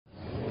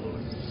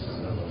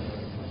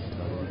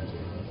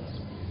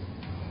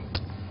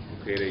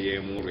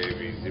tukereyemu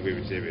olw'ebizibu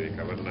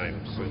ebiteebereka bannaye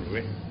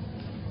mutusonyiwe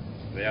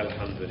naye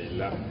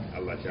alhamdulillah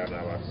allah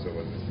kyanaaba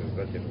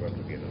atusobozesezza kye tuba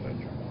tugenda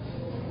nakyo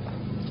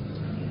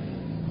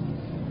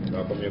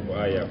twakomye ku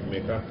aya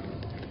kumeka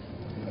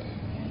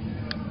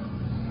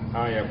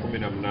aya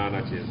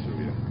 18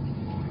 kyensuubira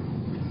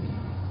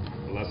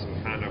allah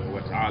subhanahu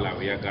wa ta'ala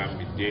we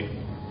yagambidde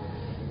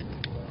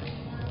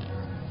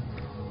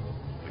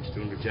mu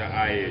kitundu kya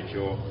aya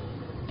ekyo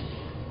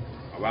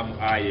oba mu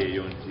aya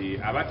eyo nti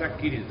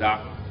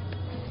abatakkiriza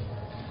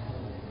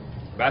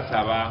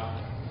basaba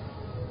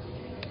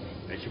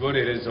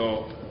ekibonerezo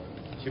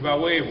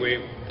kibaweebwe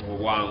mu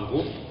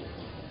bwangu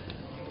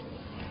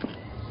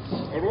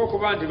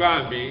olw'okuba nti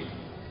bambi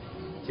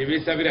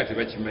kyebeesabira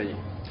tebakimanyi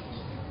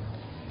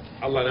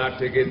allah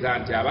n'ategeeza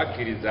nti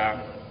abakkiriza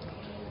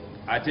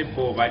ate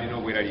bo balina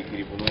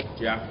obweraliikirivu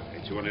n'okutya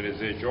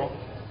ekibonerezo ekyo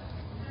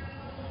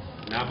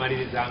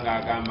n'amaliriza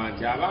ng'agamba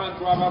nti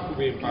abantu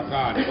abakuba empaka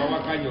ne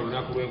bawakanya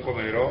olunaku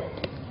lw'enkomerero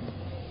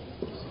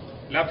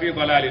la fi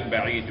dalalin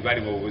baid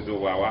bali mu bubuzi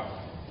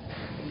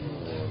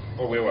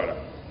obwewala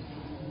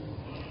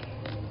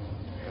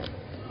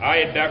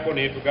aya eddako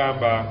naye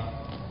tugamba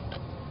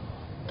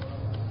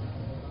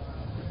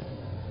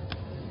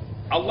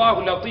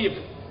allahu latif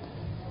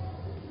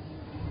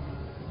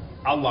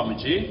allah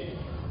muki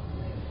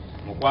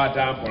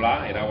mukwata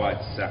mpola era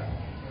wakisa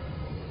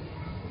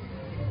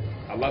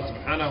allah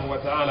subhanahu wa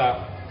ta'ala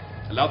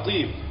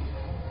latif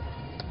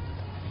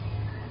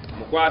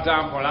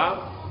mukwata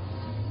mpola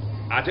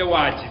ate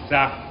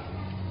wakisa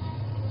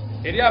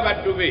eri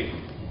abaddu be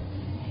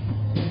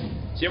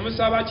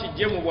kyemusaba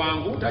kijje mu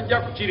bwangu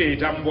tajja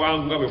kukireeta mu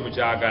bwangu nga bwe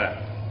mukyagala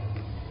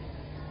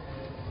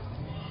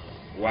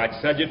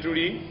wakisa gye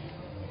tuli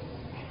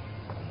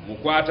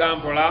mukwata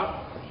mpola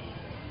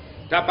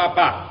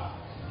tapapa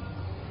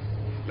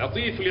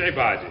latifu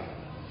liibadi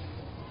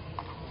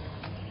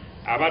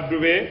abaddu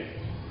be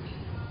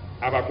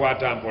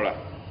abakwata mpola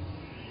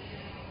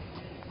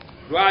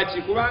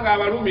lwaki kubanga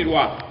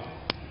abalumirwa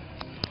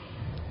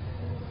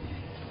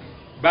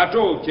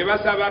bato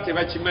kyebasaba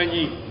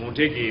tebakimanyi mu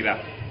ntegeera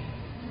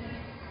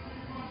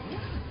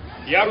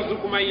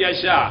yaruzuku man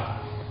yasha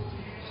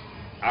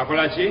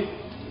akola ki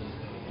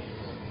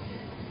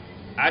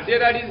ate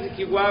era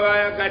riziki gw'aba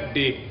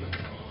ayagadde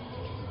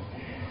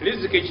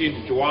riziki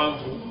kintu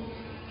kiwanvu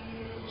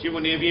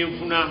kibuna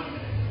ebyenfuna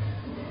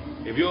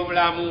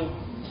ebyobulamu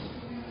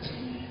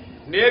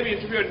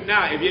n'ebintu byonna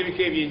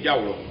ebyebika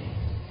ebyenjawulo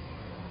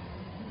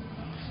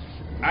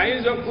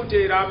ayinza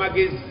okukuteera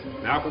amagezi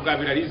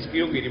n'akugabira riziki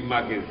yo ng'eri mu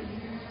magezi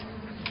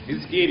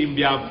riziki yo eri mu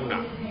byanfuna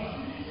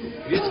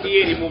riziki yo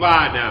eri mu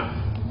baana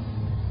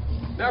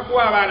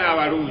nakuwa abaana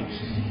abalungi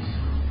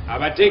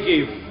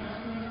abategeevu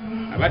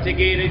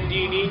abategeera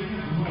eddiini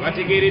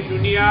abategeera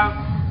edduniya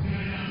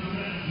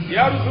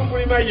yaruzuku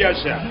liman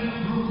yasha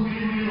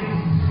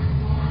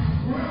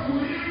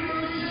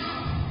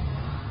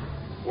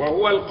wa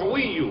huwa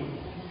alqawiyu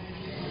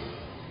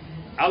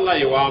allah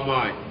ye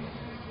w'amaanyi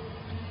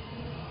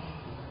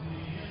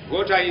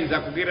g'otayinza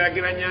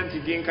kugeraageranya nti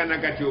genkana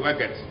gati oba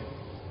gati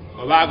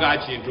oba aga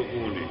kintu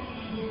gundi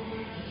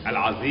al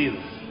aziz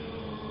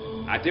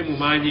ate mu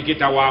maanyi ge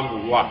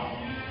tawangulwa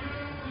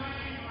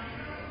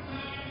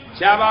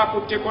kyaba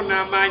akutteko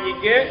n'amaanyi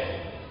ge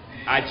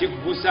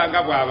akiggusa nga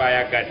bw'aba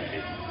ayagadde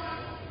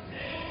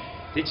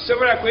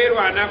tekisobola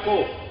kwerwanako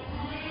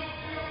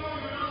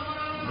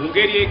mu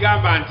ngeri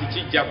egamba nti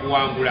kijja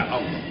kuwangula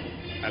allah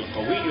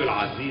alqawiyu al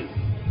aziz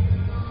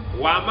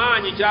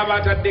w'amaanyi kyaba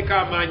ataddeko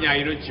amaanyi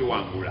ayina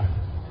okiwangula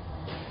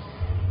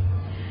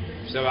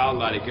tusaba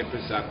allah aleke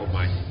tussaako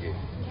maanyi ge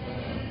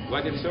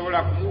kuba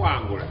tetusobola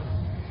kumuwangula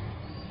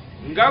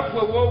nga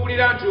gwe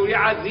woowulira nti oli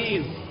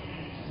aziz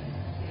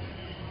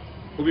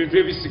ku bintu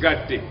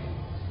ebisigadde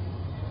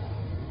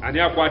ani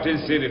akwata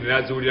enseenene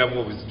n'aziwuliramu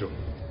obuzito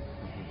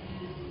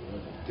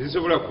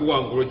tezisobola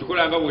kuwangula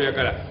okikola nga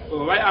bw'oyagala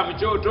oba ya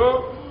mukyoto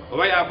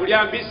oba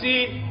yakulya mbisi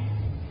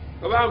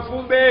oba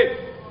nfumbe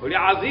oli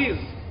aziz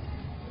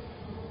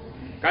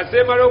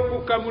kasemala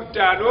okukka mu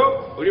ttaano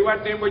oli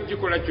waddembe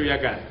ogikola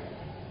kyoyagala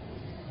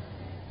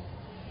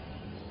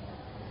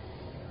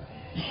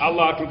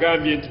allah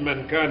atugambye nti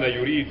man kana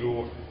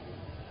yuridu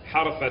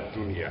harfa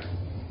dduniya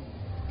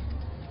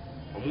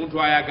omuntu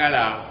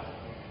ayagala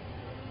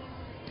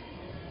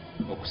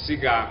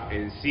okusiga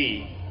ensi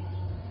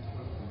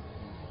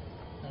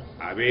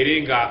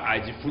abeere nga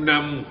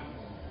agifunamu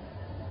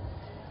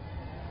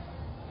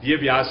bye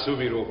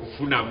byasuubira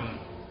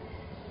okufunamu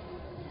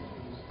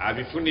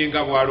abifune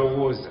nga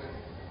bw'alowooza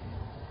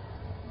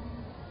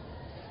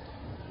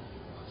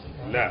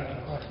la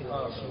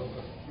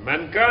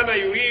man kana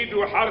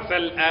yuridu harfa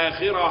al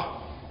akhira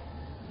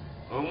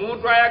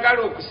omuntu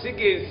ayagala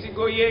okusiga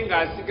ensigo ye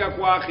ng'asiga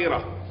ku akhira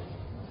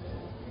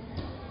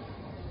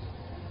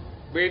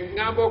bwe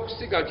ŋŋamba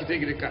okusiga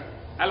kitegereka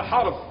al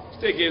harf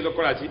kitegeeza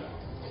okukola ki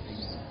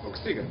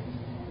okusiga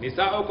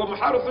nisaukum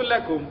harthun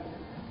lakum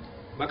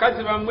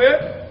bakazi bammwe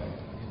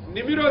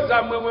nimiro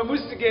zammwe mwe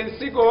musiga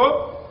ensigo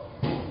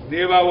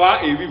nebawa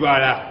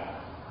ebibala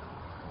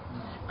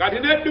kati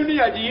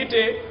n'edduniya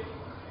giyite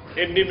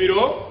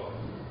ennimiro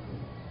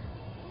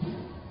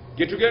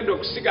gye tugenda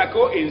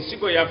okusigako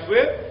ensigo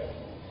yaffe,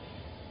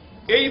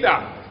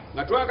 either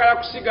nga twagala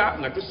kusiga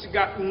nga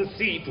tusiga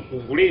nsi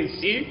tukungula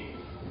ensi,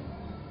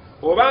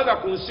 obanga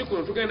ku nsi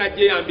kuno tugenda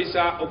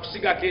gyeyambisa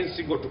okusigako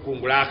ensigo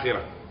tukungula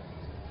akhira.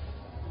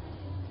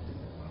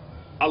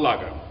 Allah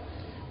agamba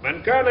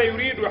man kana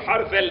yuridu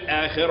hartha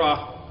al-akhira,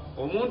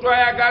 omuntu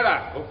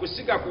ayagala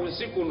okusiga ku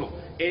nsi kuno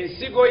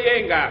ensigo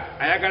ye nga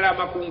ayagala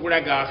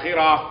amakungula ga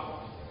akhira.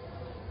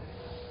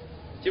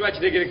 Kiba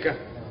kitegereka?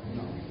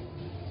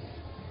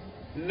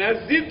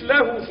 Nazid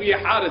lahu fi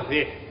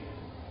harthih,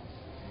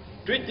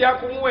 tujja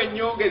kumuwa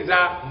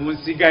ennyongeza mu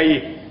nsiga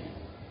ye.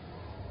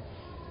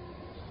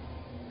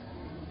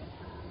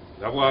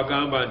 Nga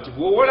bwagamba nti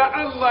bw'owola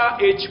Allah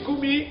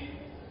 10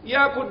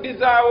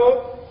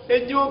 yakuddizaawo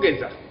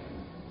ennyongeza.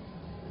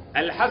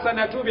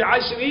 Alhasanatu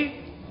bi'ashri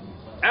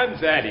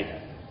amthaliha,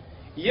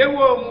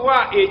 yewe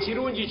omuwa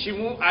ekirungi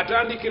kimu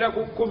atandikira ku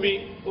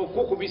 10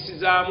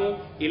 okukubisizaamu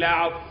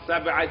ila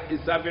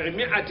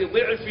 700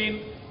 dhifin,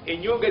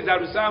 ennyongeza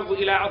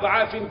 7 ila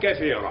adhaafin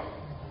kathira,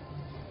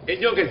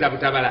 ennyongeza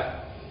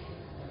butabala.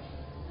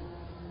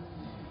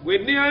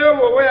 Bwenniyayo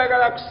bw'oba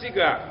oyagala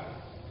kusiga,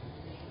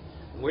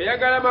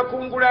 ng'oyagala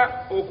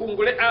makungula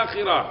okungule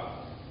akhira,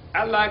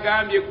 Allah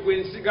agambye gwe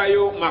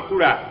nsigayo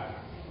makula,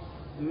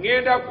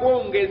 ngenda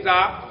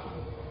kwongeza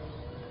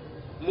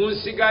mu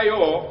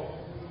nsigayo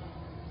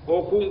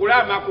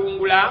okungula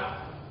amakungula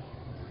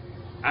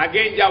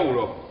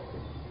ag'enjawulo.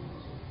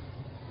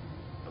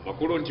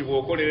 Amakulu nti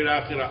bw'okolerera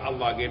akhira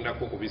Allah agenda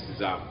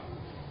kukubisizaamu.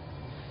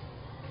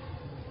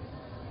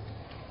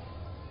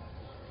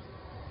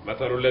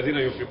 Mathalu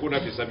alladhina yunfiquna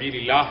fi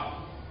sabilillah,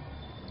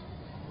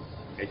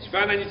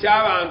 ekifaananyi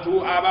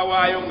ky'abantu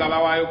abawaayo nga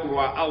bawaayo ku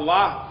lwa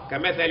Allah,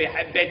 kamathali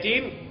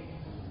habbatin,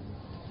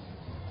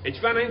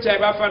 ekifaananyi kyabe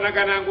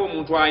bafaanagana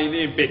ng'omuntu ayina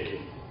empeke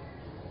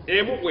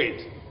emu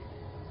bweti,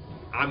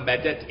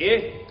 ambatat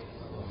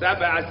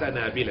 7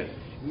 sanabila,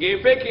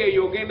 ng'empeke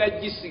eyo ogenda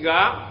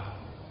gisiga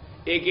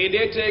egenda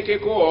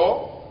eteekeko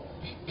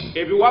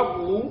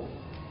ebiwagu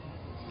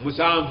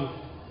 7.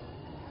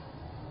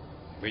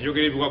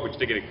 Bwenjogera ebiwagu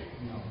kitegereka,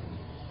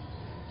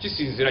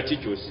 kisinzira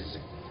kikyosize.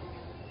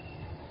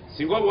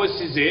 Singa oba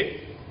osize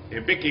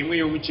empeke emu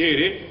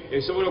ey'omuceere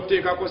esobola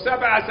okuteekako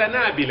 7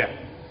 sanabila,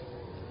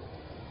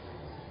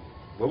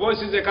 bw'oba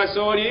osize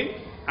kasooli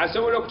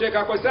asobola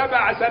okuteekako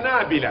 7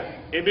 sanabila,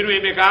 emirwe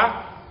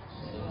emeka?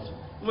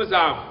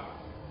 7.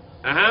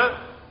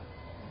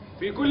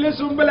 Fi kulli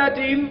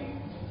sumbulatin,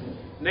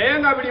 naye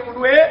nga buli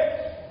munwe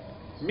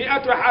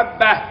 100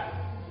 habba,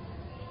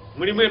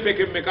 mulimu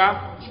empeke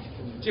mmeka?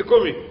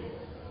 10.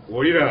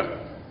 Wolira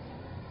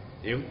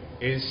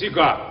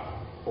ensiga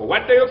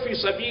owaddeyo fi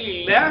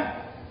sabilillah,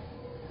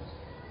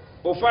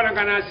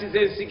 ofaanagana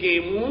asize ensiga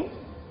emu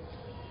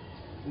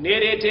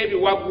nereeta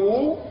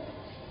ebiwagu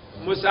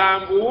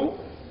 7,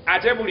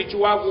 ate buli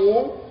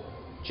kiwagu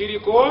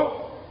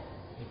kiriko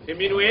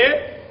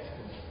eminwe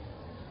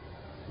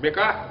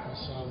meka?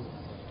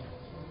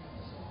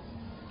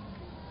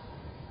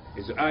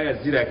 Ezo aya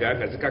ziraga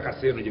nga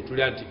zikakasa eno gye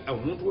tulya nti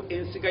omuntu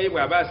ensiga ye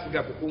bw'aba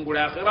asiga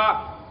kukungula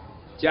akhira,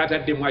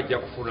 kyataddemu ajja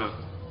kufuna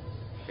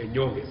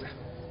ennyongeza.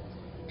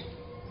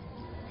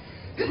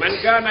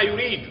 Man kana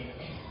yuridu,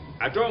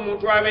 ate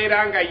omuntu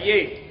abeera nga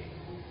ye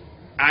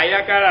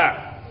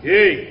ayagala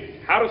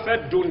hartha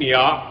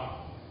dunya,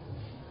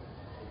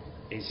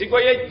 ensigo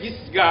ye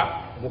gisiga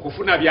mu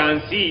kufuna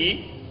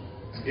byansi,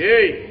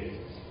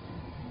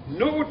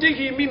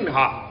 nubutihi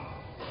minha,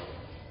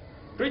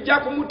 tujja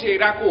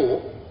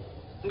kumuteerako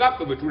nga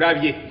ffe bwe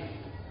tulabye,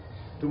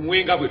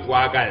 tumuwe nga bwe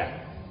twagala.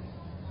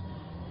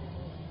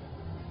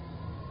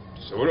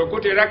 Tusobola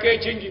okuteerako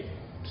ekingi,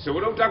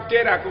 tusobola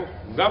obutakuteerako,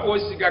 nga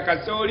bw'osiga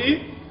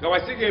kasooli nga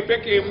wasiga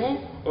empeke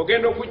emu,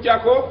 ogenda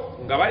okuggyako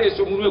nga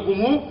baleese omunwe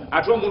gumu,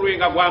 ate omunwe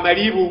nga gwa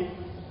malibu,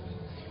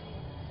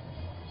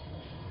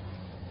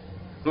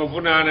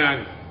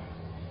 n'ovunaanaani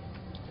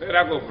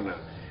teerako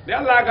ovunaana. Naye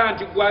Allah agamba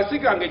nti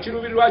gwasiga nga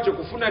ekiruubirirwa kyo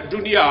kufuna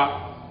duniya,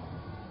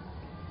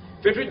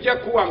 ffe tujja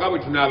kuwa nga bwe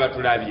tunaaba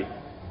tulabye.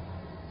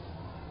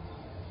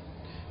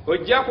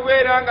 Ojja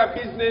kubeera nga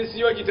bizinensi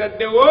yo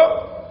gitaddewo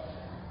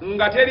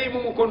nga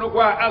teriimu mukono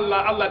gwa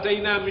Allah, Allah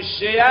talina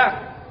musheya,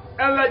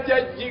 Allah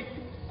ajja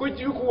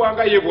kugikuwa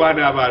nga ye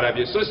bw'anaaba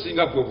alabye, so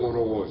singa gwe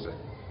bw'olowooza.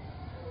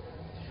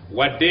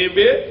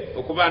 Waddembe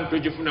okuba nti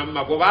togifunamu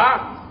magoba,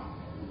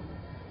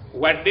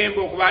 waddembe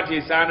okuba nti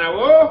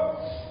esaanawo,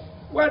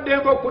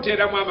 waddembe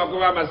okuteeramu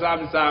amagoba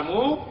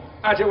amasaamusaamu,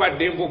 ate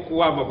waddembe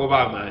okuwa amagoba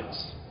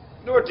amangi.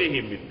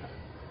 Nootihi minna.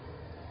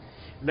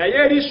 Naye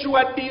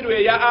erisuwaddiiro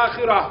eya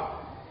akhira,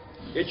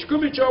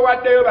 10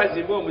 ky'owaddeyo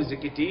bazimbe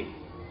omuzikiti,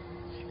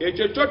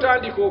 ekyo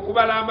totandika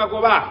okubala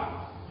amagoba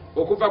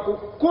okuva ku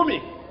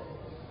 10,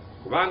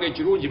 kubanga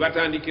ekirungi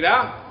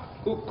batandikira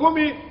ku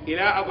 10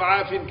 ila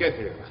adhaafin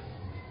kathira.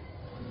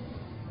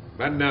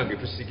 Bannange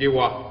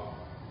tusigewa,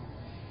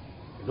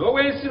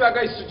 n'obwensi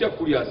bagayisi tujja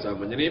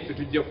kukulyasaamanya, naye ffe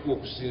tujja kuwa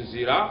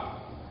okusinziira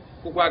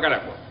ku kwagala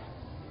kwaffe.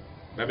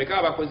 Bameka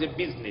abakoze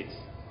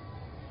bizinesi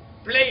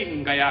plain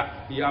nga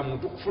ya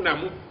muntu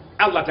kufunamu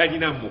Allah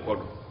talina mu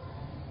mukono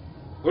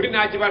oli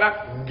n'agibala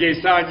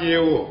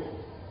ng'esaanyeewo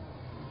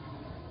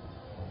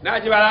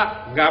n'agibala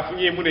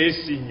ng'afunyeemu naye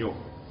si nnyo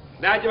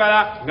n'agibala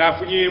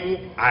ng'afunyeemu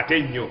ate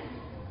nnyo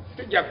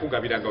tujja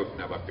kukugabira nga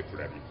tunabaffe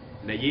tulabye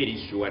naye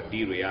eriiso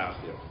waddiiro ya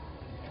akhira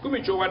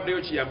kikumi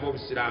ky'owaddeyo kiyambe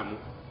obusiraamu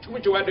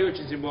kikumi ky'owaddeyo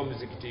kizimba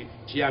omuzikiti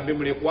kiyambe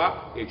mulekwa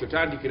ekyo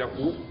tandikira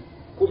ku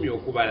 10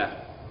 okubala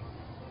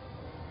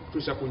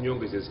kutuusa ku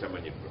nnyongeza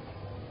ezitamanyiddwa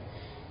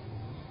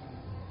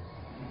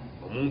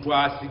omuntu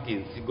asiga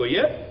ensigo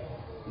ye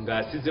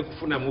ng'asize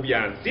kufunamu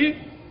byansi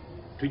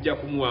tujja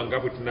kumuwanga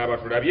bwe tunaaba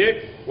tulabye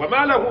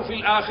wama lahu fi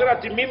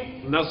lakhirati min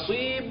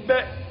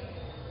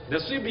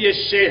nasibu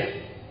yesheha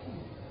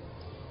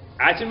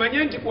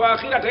akimanye nti ku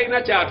akhira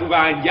talina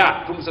kyatubanja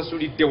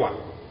tumusasuliddewa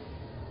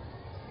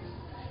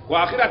ku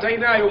akhira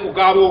talinaayo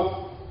mugabo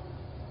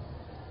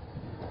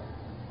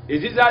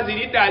eziza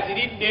aziridde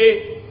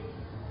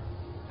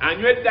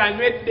anywedde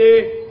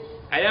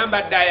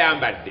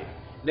ayambadde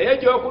naye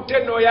gy'okutte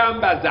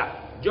n'oyambaza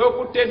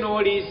gy'okutte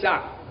n'oliisa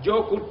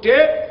gy'okutte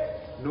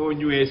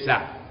n'onywesa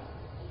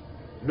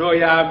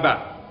n'oyamba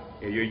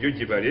eyo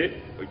gibale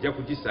ojja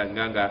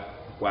kugisanga nga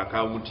ku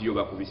akawunti yo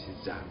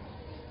bakubisizza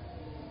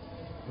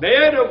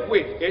naye eno gwe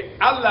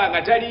Allah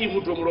nga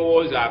taliimu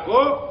tomulowoozaako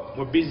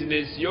mu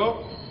bizinesi yo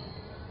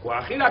ku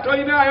akhira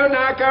tolinaayo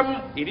n'akamu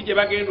eri gye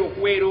bagenda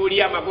okuweera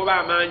oli amagoba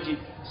amangi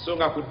so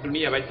nga ku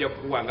duniya bajja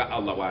kukuwanga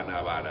Allah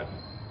bw'anaaba alabye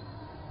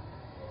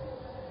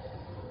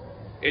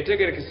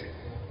etegerekese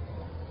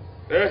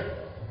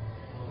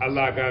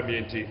Allah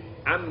agambye nti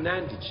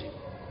amnandiki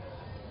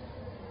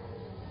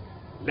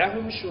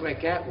lahum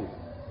shurakau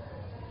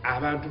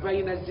abantu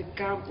balina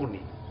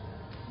zikampuni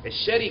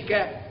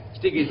esharika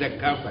kitegeeza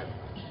kampani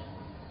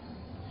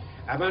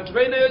abantu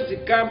balinayo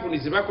zikampuni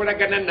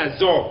zebakolagana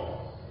nazo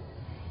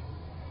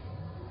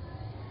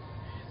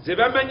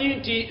zebamanyi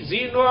nti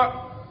zino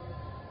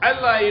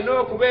Allah alina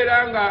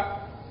okubeera nga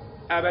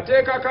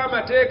abateekako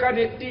amateeka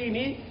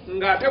n'eddiini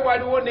ng'ate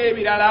waliwo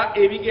n'ebirala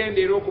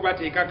ebigendera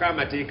okubateekako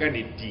amateeka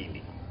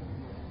n'eddiini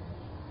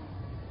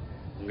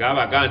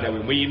ng'Abaganda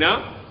bwe muyina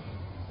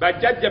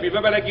bajjajja bye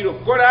babalagira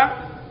okukola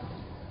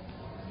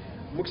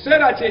mu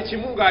kiseera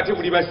kyekimu ng'ate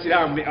muli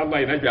basiraamu ne Allah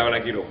alina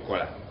by'abalagira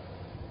okukola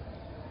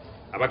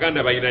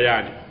Abaganda balina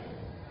yaani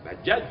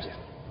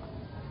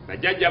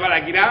bajjajja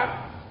balagira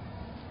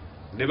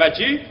ne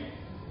baki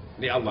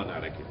ne Allah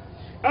n'alagira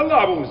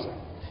Allah abuuza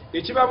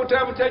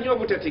ekibabutaabuta nnyo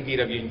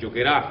obutategeera bye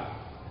njogera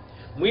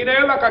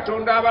mwinayo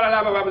bakatonda abalala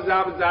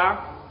abababuzaabuza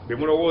be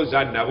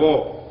mulowooza nabo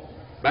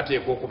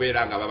bateekwa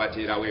okubeera nga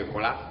babateerawo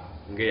enkola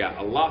ng'eya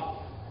Allah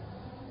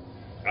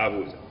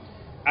abuuza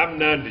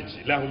amnandiki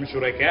lahum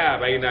shuraka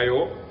balinayo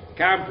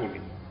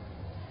kampuni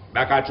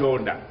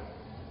bakatonda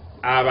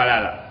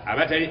abalala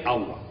abatali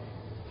Allah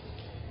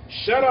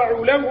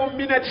shara'u lahum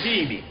min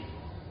ad-diini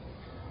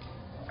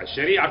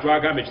ashari'atu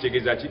agambe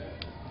kitegeeza ki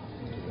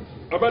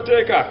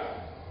abateeka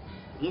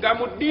nga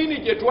mu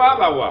ddiini gye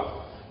twabawa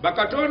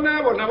bakatonda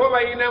abo nabo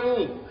balinamu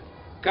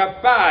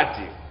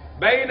kapaati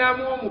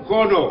balinamu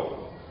omukono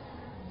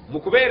mu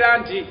kubeera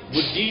nti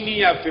mu ddiini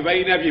yaffe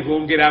balina bye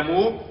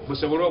bongeramu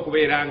musobole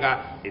okubeera nga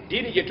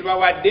eddiini gye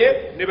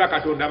tubawadde ne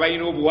bakatonda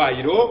balina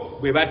obuwaayiro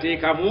bwe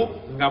bateekamu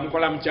nga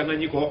mukola mu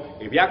kyanganyiko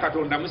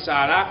ebyakatonda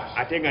musaala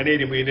ate nga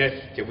n'eri mwine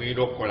kye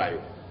mulina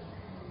okukolayo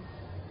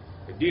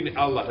eddiini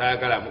Allah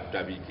tayagala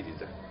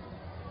mukutabiikiriza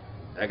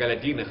ayagala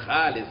ddiini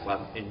khalisa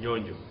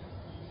ennyonjo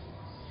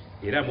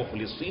era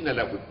mukhlisiina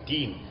lahu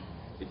ddiini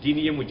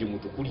eddiini ye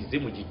mugimutukulize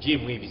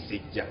mugijeemu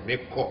ebisejja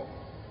nekko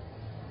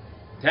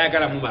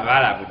tayagala mu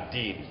mabala mu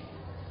ddiini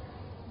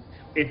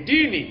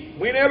eddiini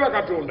mwinayo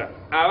bakatonda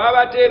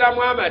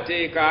ababateeramu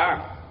amateeka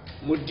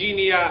mu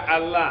ddiini ya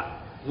Allah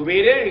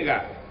mubeerenga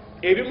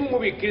ebimu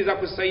mubikkiriza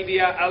ku sayidi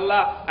ya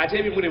Allah ate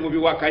ebimu ne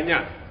mubiwakanya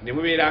ne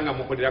mubeera nga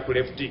mukolera ku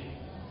lefuti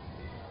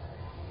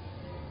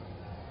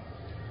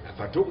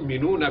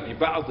afatuminuuna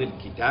bibaadi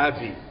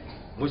alkitaabi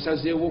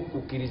musazeewo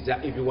okukkiriza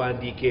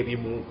ebiwandiiko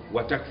ebimu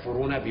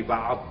watakfuruuna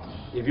bibaad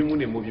ebimu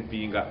ne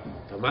mubipinga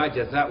fama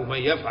jazaau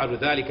man yafalu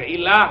dhalika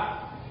illa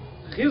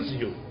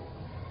khizyun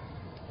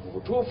mu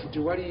butuufu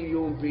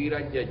tewaliyo mpiira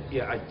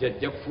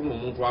ajjajja kufuna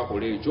omuntu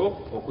akola ekyo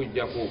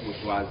okujjako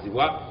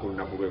okuswazibwa ku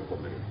lunaku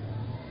lw'enkomerero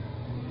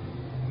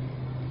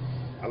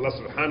Allah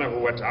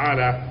subhanahu wa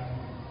ta'ala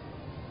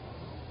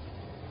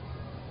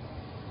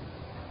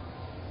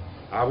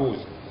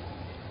abuuza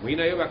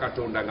mwinayo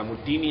bakatonda nga mu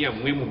ddiini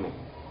yammwe muno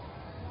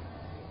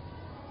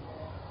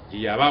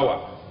gye yabawa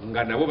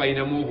nga nabo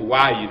balinamu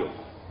obuwaayiro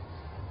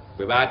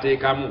bwe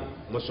baateekamu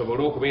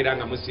musobole okubeera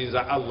nga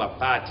musinza Allah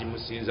paati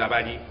musinza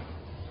bali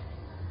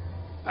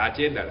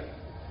paati endala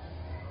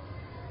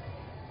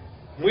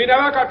mwina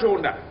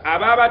bakatonda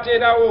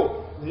abaabateerawo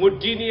mu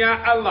ddiini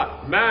ya Allah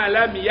ma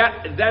lam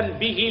ya'dhan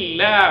bihi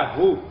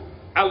llahu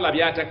Allah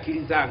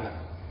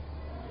byatakkirizanga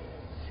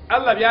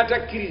Allah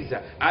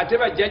byatakkiriza ate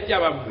bajjajja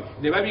bammwe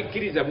ne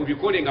babikkiriza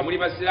mubikole nga muli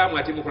basiraamu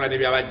ate mukola ne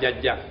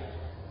byabajjajja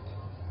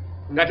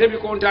nga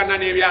tebikontana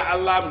n'ebya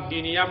Allah mu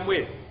ddiini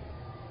yammwe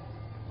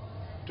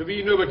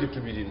tubirina oba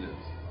tetubirina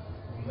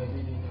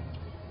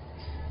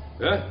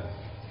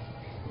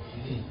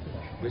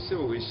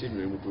bwesebo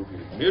weshimire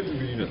mutuukire naye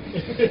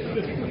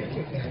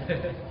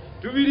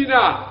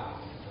tubirina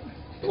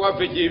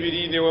waffe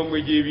gyebiri ne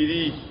wammwe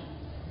gyebiri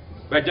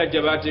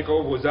bajjajja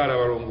bateekawo bwozaala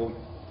balongo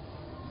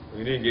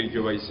olina engeri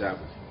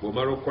gyobayisaamu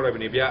bwomala okukola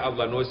bino ebya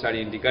allah n'osala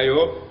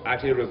endigayo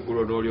ate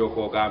lweggulo n'olyoka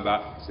ogamba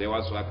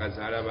seewaso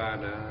akazaala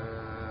baana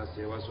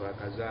seewaso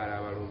akazaala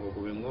abalongo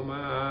kuba eŋŋoma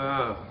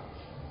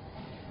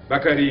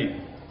bakari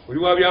oli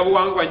wa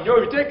byabuwangwa nnyo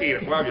obiteekeera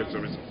kuba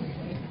byosomesa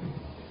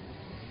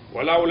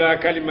walawula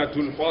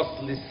kalimatu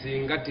lfasli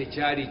singa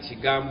tekyali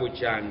kigambo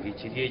kyange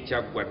kiri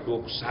ekyaggwadde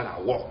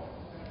okusalawo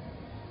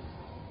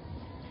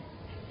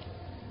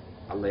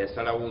allah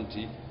yasalawo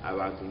nti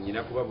abantu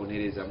nyina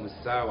kubabonereza mu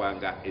ssaawa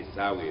nga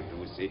essaawa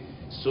etuuse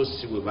so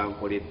si bwe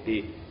bankoledde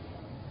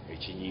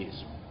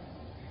ekinyiizo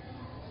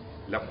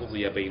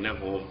lakudiya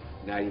bainahum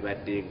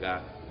naalibadde nga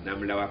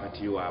namula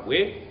wakati waabwe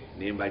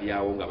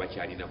nembalyawo nga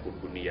bakyalina ku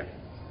duniya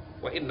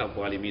wa inna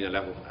zalimina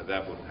lahum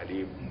adhabun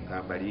alim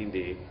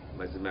kambalinde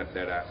mazima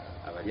ddala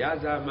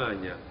abalyaza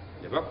amaanya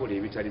ne bakola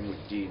ebitali mu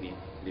ddiini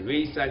ne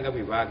beeyisanga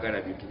bwe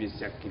baagala bintu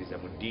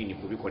byesyakkiriza mu ddiini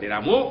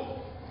kubikoleramu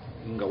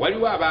nga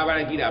waliwo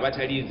ababalagira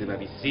abatalinze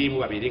babiseemu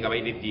babeere nga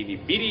balina eddiini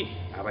bbiri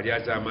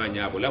abalyaza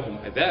amaanya abo lahum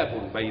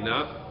adhabun balina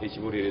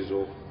ekibonerezo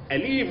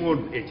alimun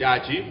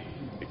ekyaki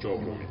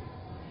ekyobulumi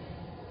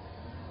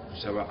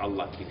tusaba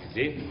allah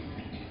akkirize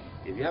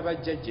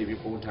ebyabajjajja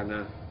ebikuntana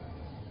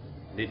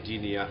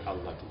n'eddiini ya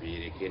allah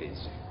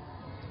tubirekereze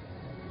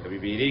nga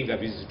bibeere nga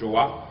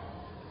bizitowa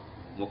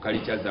mu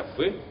kalica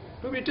zaffe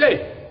tubite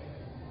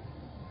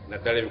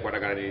naddala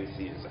ebikwatagana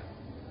n'ensinza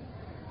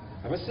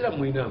abasiraamu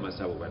mulina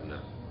amasawo banna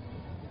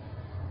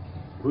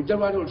olujja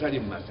lwali olutali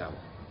mu masawo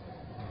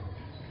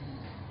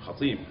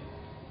khatib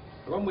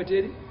abammwe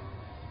teri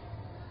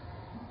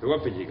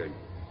ewaffe gyegali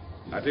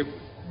ate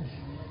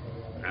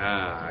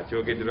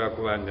kyogedderwa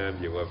kuba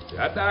ngambye waffe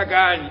ate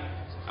aganyi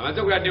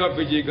amaze kuladde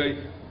waffe gyegali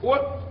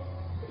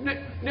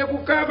ne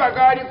kukaaba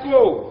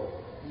galiko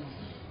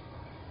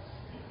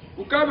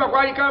kukaaba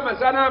kwaliko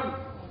amasanamu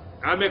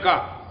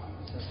ameka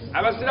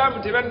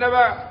abasiraamu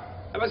tebannaba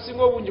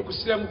abasinga obungi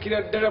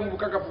kusiramukira ddala mu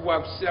bukakafu bwa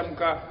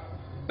kusiramuka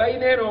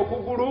balina eno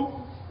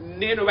okugulu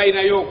neeno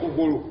balinayo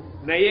okugulu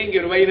naye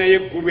ngero balinayo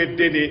eggulu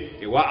eddene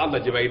ewa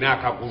allah gye balina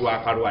akagulu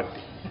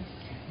akalwadde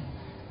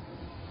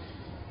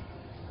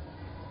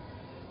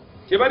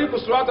kyebali ku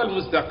surat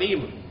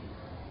almustaqimu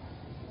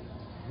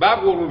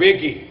baaga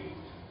olubege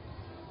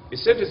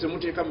esente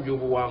zemuteeka mu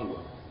byobuwangwa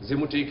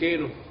zemuteeka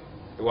eno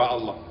ewa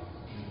allah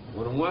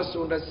ono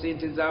mwasonda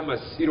sente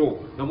z'amasiro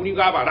nga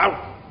mulinga abalalu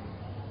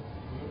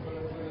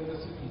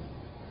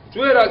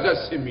tweraza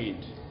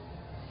seminti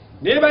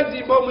naye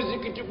bazimba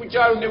omuzikiti ku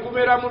kyalo ne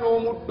gumeramu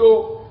n'omuddo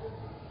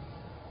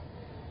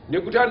ne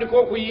gutandika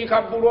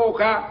okuyiika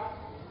bulooka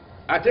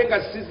ate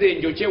nga size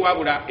enjokye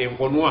wabula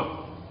enkonwa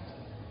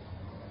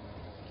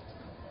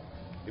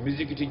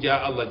emizikiti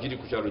gya allah giri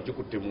ku kyalo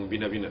gikutte mu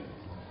mbinabina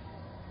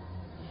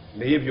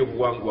naye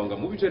ebyobuwangwa nga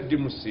mubitadde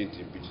mu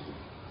sente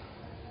mpitire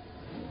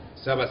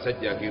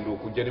saabasajja agenda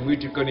okujja ne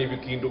mwitikka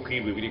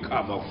n'ebikindukindo ebiriko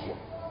amaggwa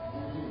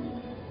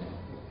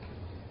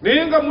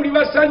naye nga muli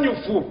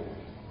basanyufu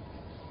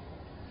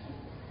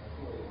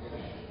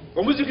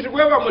omuzikiti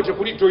gwewamwe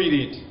tekuli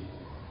toyireti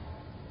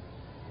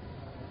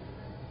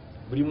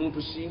buli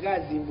muntu singa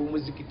azimba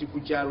omuzikiti ku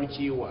kyalo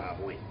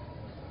kyewaabwe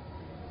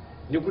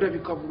ne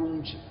gulabika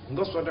bulungi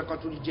nga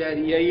sadakatuli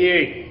jariyaye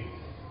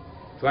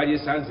twali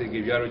esanze nga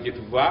ebyalo gye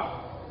tuva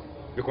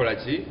bikola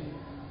ki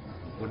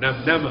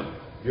munamnama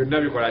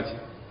byonna bikola ki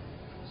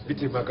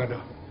bitemagana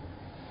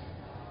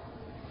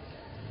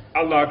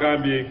allah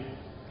agambye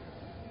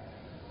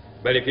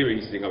baleke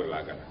beeyise nga bwe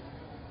baagala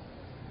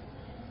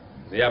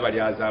naye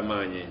abalyaza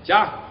amaanyi enkya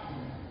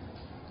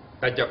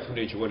tajja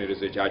kufuna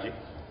ekibonerezo ekyaki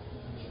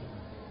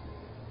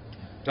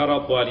tara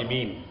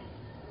dhalimin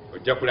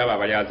ojja kulaba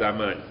abalyaza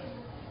amaanyi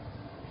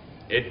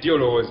eddi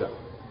olowooza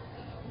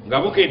nga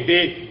bukedde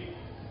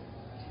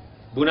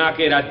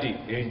bunaakeera ddi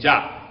enkya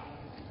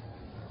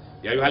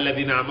ya ayuha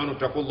alladhina amanu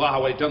ttaqu llaha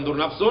walitanzur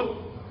nafsun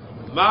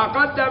ma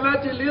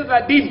qaddamat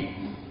lighadin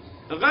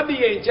ghadi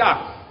yenkya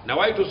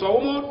nawaitu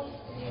sawmun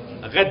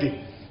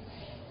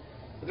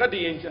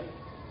ghadi yenkya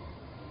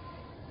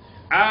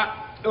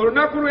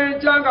olunaku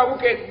lwenkya nga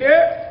bukedde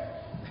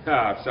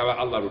tusaba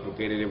allah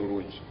lutukeerere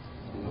bulungi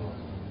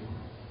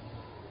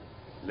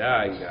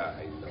la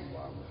ilaha illa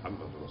llah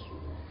muhammadu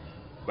rasulullah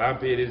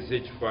bampeereza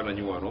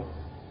ekifaananyi wano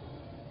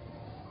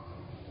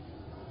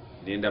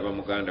nendaba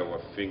muganda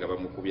waffe nga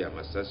bamukubye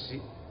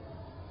amasasi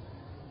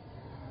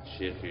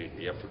sheekhe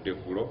eyafudde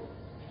eggulo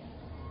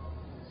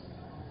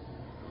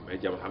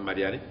meja muhammad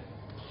yani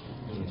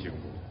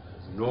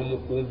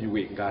n'omukumbi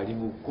we ng'ali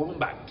mu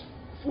combat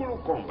full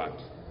combat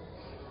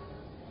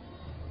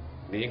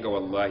naye nga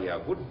wallahi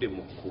agudde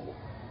mu kkubo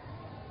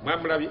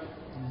mwamulabye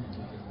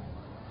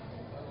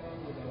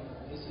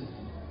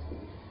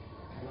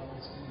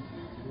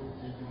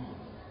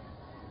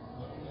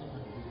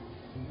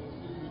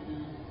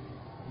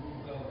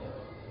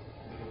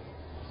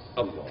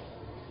allah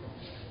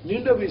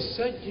nindaba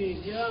essajja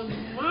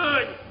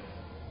eryamaanyi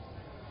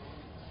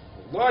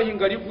wallahi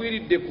nga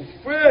ligwiridde ku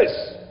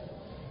face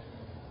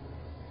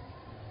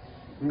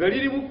nga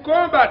liri mu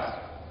combat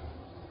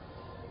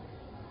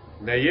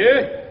naye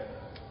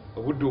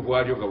obudde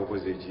obwalyo nga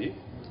bukoze ki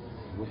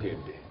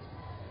bukedde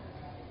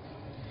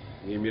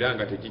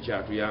ng'emiranga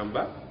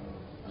tekikyatuyamba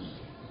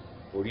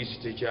poliisi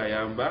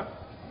tekyayamba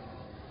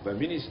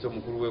baminisita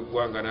omukulu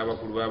w'eggwanga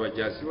n'abakulu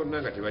b'abajaasi bonna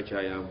nga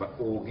tebakyayamba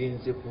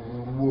ogenze ku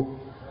lulwo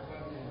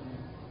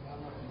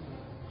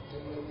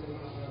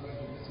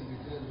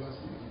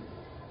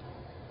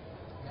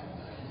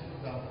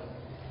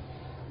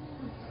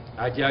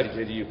ajali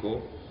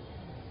teriiko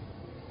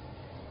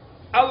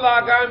Allah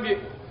agambye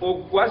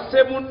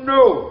ogwase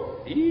munno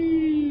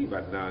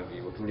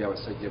bannange otuli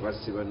abasajja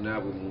basse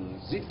bannaabwe mu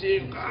nzite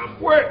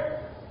enkambwe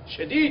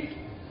shadid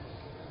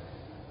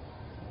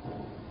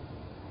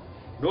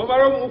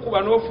n'omala omukuba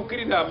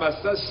n'ofukirira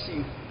amasasi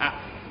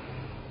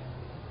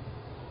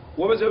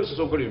wabaze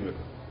bisosonkole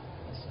bimeka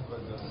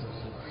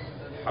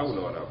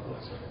hawula wala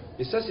quwwata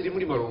essasi limu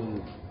limala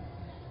omuntu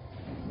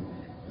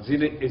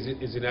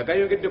zino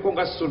agayongeddeko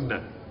nga sunna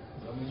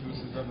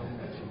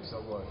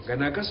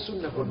gano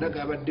agasunna gonna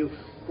gabadde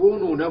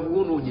kwonoona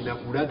bwonoonyi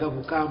nakulaga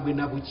bukambwe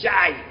na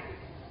bukyayi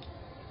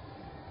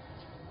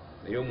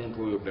naye omuntu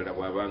oyo ddala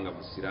bw'abanga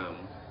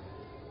musiraamu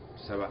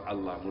tusaba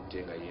Allah amutte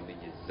nga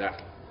yenenyezza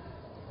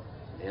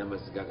naye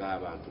amaziga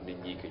g'abantu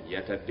n'enyiike gye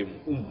yatadde mu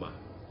umma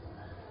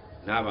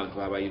n'abantu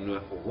abalina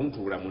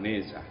obuntubulamu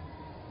n'ensa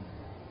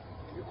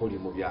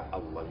ebikolimo bya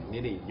Allah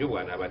binene nnyo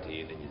bw'anaaba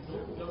teyenenyezza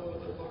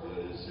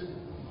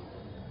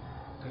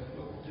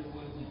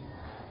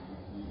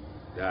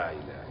la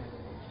ilaha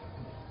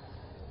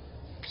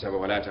tusaba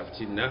wala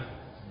tafutinna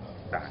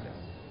ba'da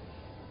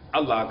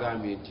Allah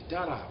agambye nti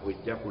tara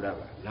ojja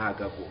kulaba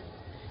n'agago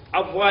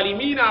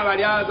avwalimiina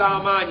abalyaza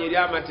amaanyi eri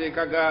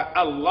amateeka ga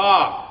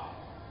Allah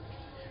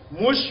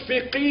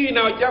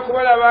mushfiqiina ojja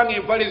kubalaba nga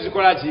empale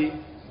zikola ki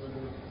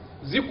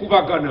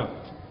zikubagana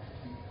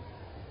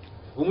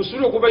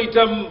omusulo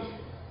gubayitamu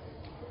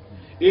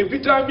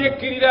empitambi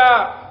ekkirira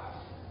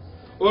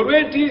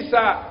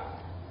olw'entiisa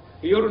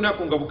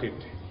ey'olunaku nga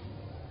bukedde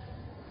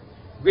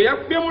gwe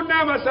yakubye munna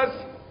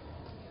amasasi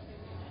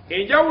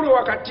enjawulo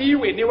wakati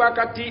we ne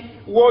wakati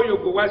w'oyo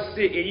gwe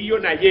wasse eyiyo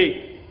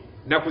naye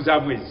naku za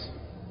mwezi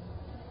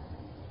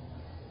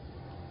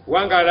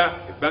wangala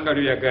ebbanga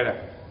lyoyagala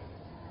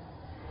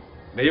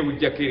naye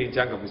bujjako eri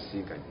nkyanga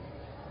musinkanye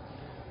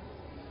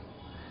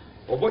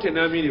obote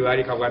n'amini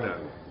baali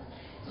kabwanange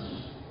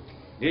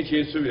naye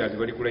kyensuubira nti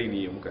bali ku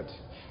layini yemu kati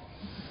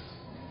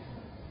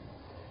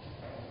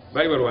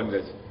baali balwanira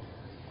ki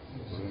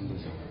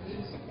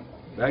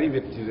baali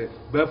bettire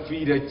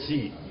bafiira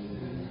ki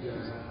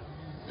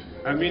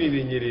amini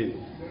nenyerere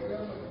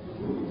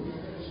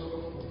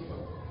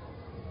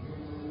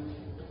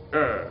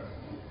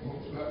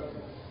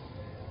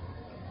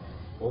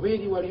oba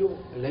eri waliyo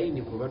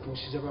layini kwe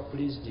batuusiza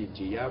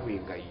bapulezidenti eyaabwe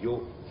nga yo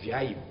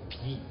vip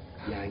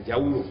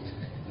yanjawulo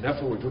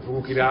naffe we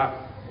tutuukira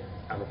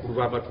abakulu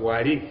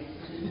b'amatwale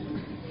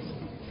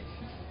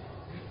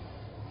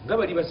nga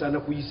bali basaana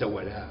kuyisa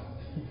wala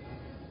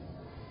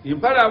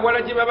empala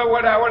awala gye baba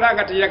wala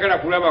nga teyagala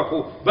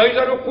kulabako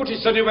bayinza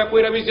n'okukutisa ne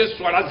bakwerabiza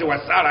eswala ze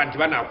wasaala nti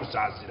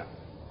banaakusaasira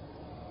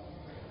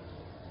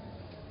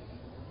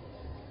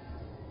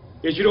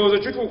ekirowoozo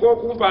kituuka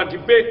okumpa nti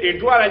be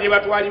entwala gye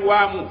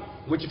batwalibwamu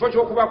mu kifo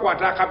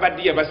ky'okubakwata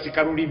akabaddiya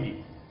basika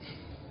lulimi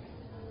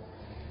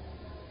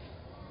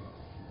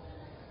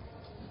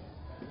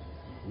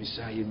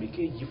misaayi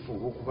emika egifu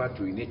olw'okuba nti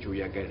olina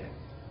ekyoyagala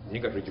naye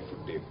nga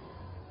togifuddeeko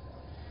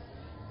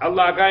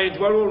Allah agaye nti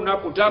waliwo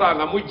olunaku tara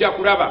nga mujja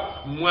kulaba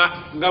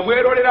nga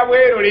mwerolera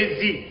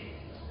bwerolezi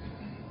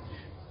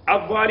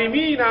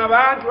avvalimiina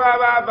abantu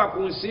abaava ku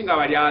nsi nga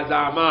balyaza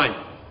amaanyi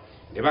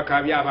ne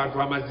bakabya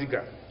abantu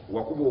amaziga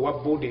wakuba owa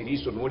booda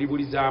eriiso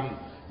n'olibulizaamu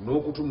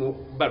n'okutu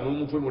n'okubba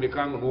n'omutwe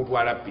n'olekanga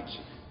n'otwala piki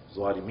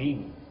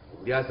zalimiini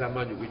obulyaza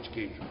amaanyi obw'ekika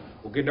ekyo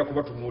ogenda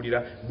kubatunuulira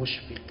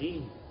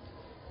mushfiqiin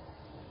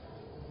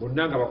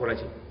bonna nga bakola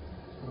ki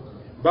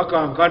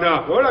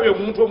bakankana olabye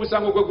omuntu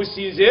omusango gwe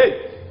gusinze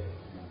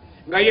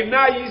nga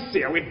yenna ayise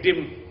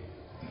aweddemu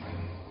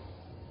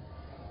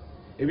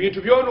ebintu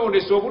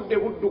byonoonesa obudde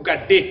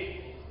buddugadde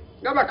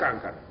nga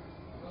bakankana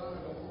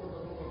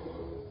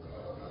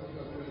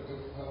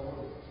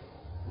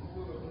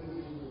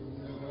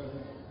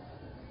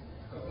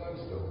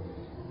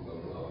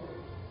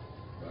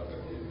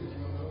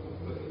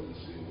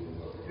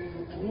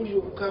tunuulira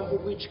obukambwe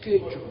bw'ekika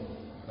ekyo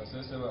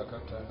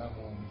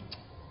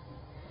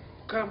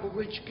obukambwe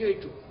bw'ekika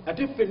ekyo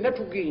ate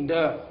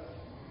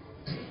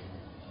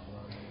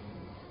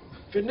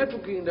ffenna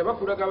tugenda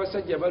bakulaga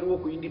abasajja baliwo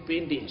ku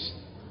independence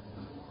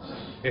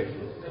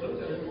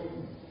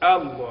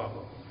Allah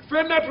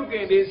ffenna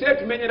tugenda ensi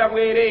etumenyera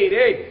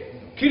bwereere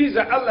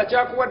kkiriza Allah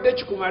kyakuwadde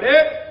kikumale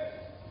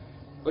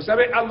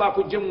osabe Allah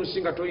akujje mu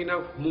nsi nga tolina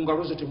mu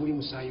ngalo zo temuli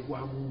musaayi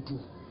gwa muntu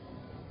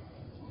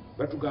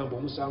batugamba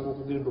omusango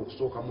okugenda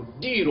okusooka mu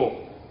ddiiro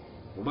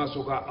mu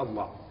maaso ga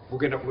Allah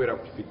gugenda kubeera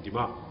ku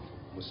fiddima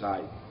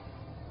musaayi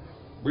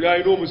buli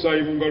alina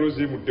omusaayi mu ngalo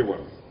ze mudde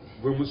wano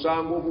gwe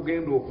musango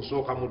ogugenda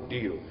okusooka mu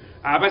ddiiro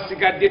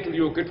abasigadde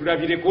tulyoke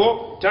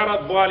tulabireko tara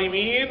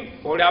dhalimin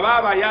olaba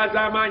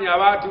abalyaza amaanyi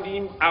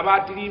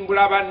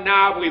abatirimbula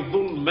bannaabwe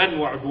dhulman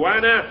wa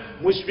udwana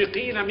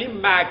mushfiqina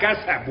mimma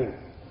kasabu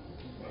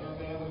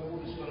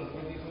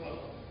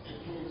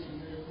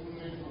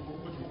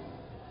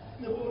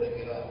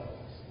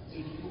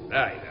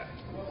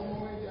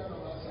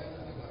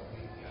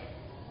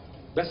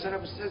basala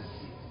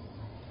busazi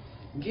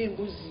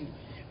ng'embuzi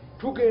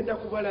tugenda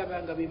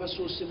kubalaba nga be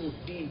basoose mu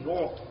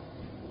ddiiro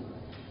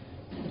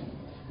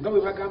nga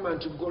bwe bagamba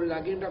nti golla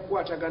agenda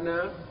kukwatagana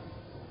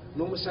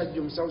n'omusajja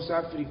omu South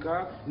Africa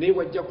naye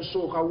wajja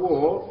kusookawo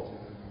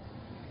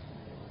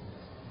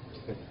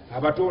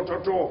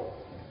abatoototo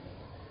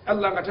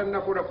Allah nga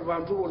tannakola ku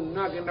bantu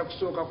bonna agenda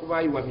kusooka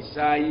kubaayiwa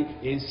misaayi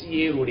ensi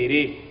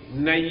yeerolere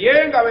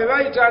naye nga bwe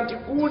bayita nti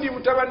gundi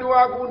mutabani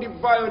wa gundi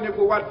vaayo ne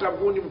gwe watta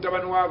gundi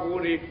mutabani wa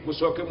gundi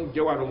musooke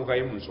mujje wano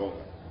mugaye mu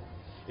nsonga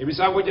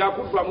emisango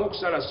gyakuddwamu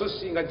okusala so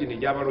singa gino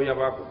egy'abalooya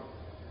baako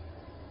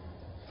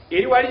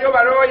eri waliyo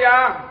balooya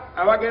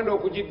abagenda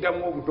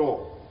okugiddamu obuto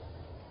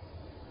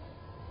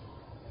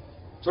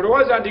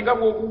solowooza nti nga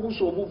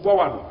bw'okugusa obuva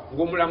wano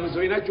ng'omulamuzi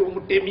olina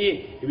ky'omutemye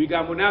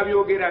ebigambo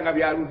n'abyogera nga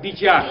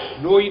byaludikya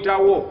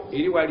n'oyitawo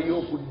eri waliyo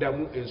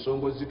okuddamu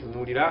ensonga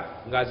ozitunuulira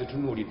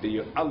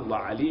ng'azitunuuliddeyo Allah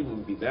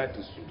alimun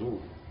bidhaati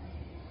sudur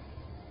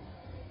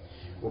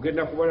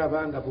ogenda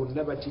kubalaba nga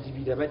bonna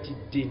batiribira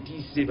batidde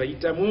entiise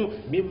bayitamu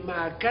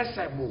mimma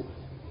kasabu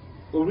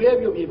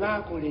olw'ebyo bye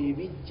baakola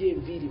ebijja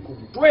enviiri ku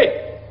mutwe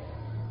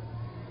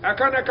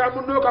akaana ka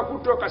munno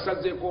okakutta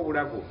okasazeeko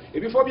obulago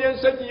ebifo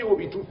by'ensenyi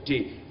obitutte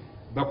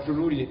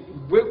bakutunuulire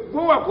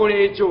gwe wakola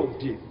ekyo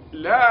nti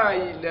la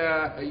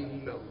ilaha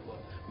illallah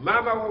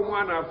maama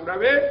w'omwana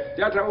akulabe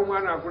taata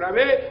w'omwana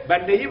akulabe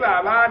banneyiba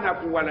abaana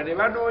kuwala ne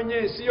banoonya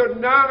ensi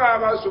yonna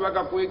ng'abaaso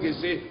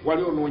bagakwegese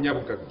wali onoonya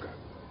bugagga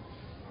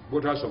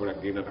bwotasobola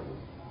kgenda nabo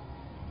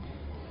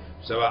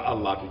tusaba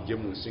Allah tujje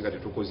mu nsi nga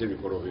tetukoze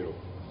ebikolobero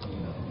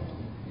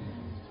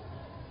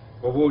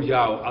oba oli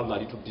awo Allah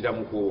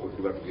alituddiramuko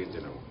tuba tugenze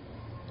nawo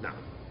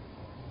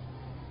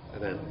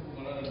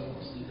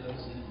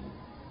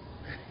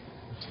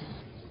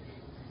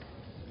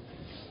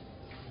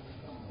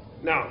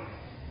Now,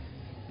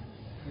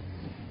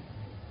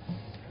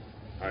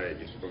 aya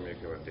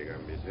gisomeke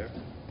bategambeza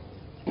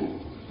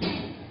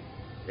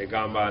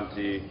egamba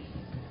nti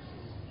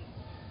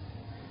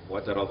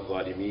watara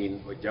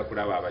dhalimin ojja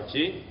kulaba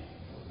abaki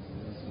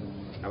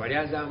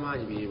abalyaza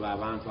amaanyi beba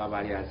abantu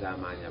abalyaza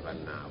amaanyi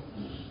abannaabo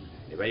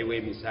ne bayiwa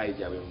emisaayi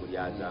gyabwe mu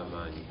bulyaza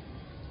amaanyi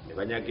ne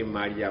banyaga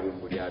emaali yaabwe mu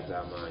bulyaza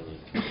amaanyi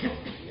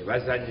ne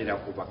bazanyira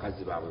ku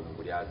bakazi baabwe mu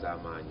bulyaza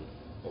amaanyi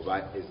oba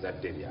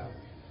ezzadde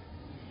lyabwe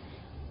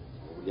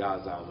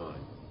bulyaza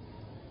amaanyi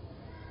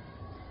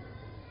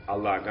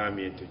Allah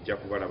agambye nti ojja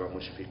kubalaba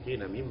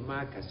mushfiqina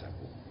mimma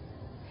kasabu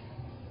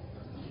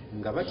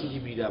nga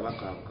batiribira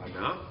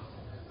bakankana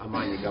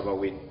amaanyi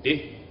gabawedde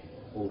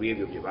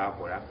olw'ebyo bye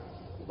baakola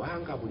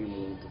kubanga buli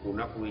muntu ku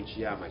lunaku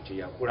lw'ekiyama kye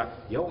yakola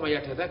yawma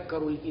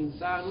yatadhakkaru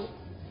l-insaanu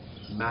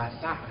ma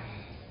saa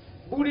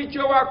buli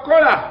kye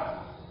wakola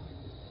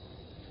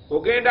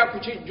ogenda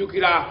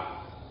kukijjukira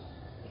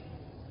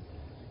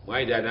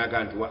mwaida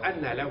anaga nti wa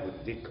anna lahu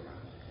dhikra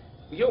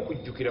ye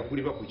okujjukira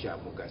kuliba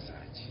kukyamugasa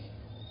ki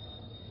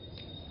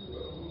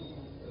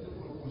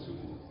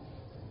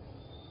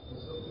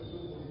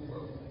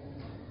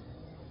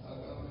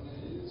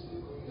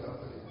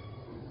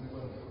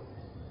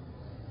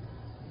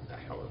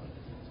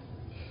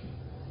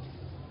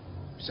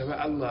tusaba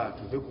Allah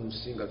tuve ku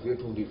nsinga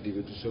twetundidde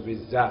bye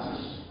tusobezza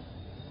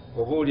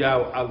oba oli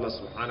awo Allah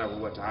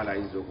subhanahu wa ta'ala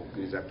ayinza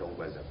okukkiriza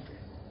tawuba zaffe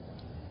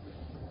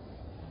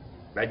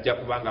bajja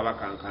kubanga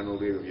bakankana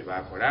olw'ebyo bye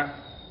baakola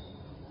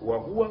wa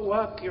huwa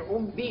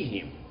waqi'un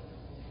bihim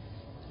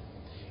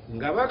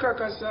nga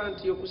bakakasa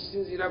nti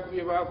okusinziira ku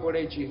bye baakola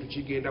ekintu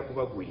kigenda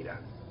kubagwira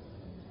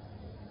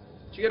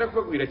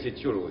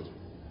kyekyolowooza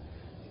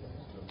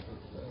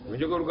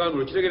onjoga oluganda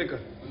olukitegereka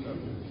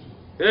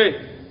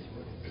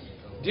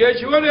nti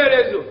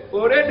ekibonerezo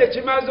olwedde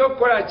kimaze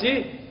okukola ki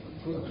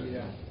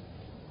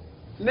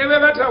ne bwe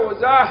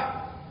batawoza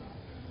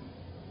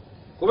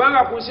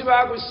kubanga ku nsi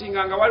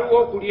baagusinga nga waliwo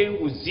okulya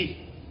enguzi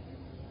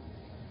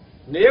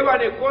naye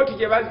bano ekkooti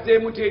gye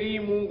bazzeemu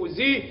teriimu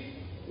nguzi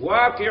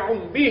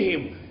waqi'un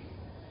bihim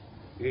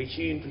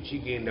ekintu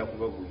kigenda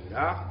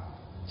kubagwira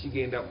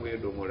kigenda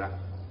kwedomola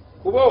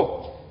kubo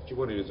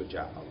kibonerezo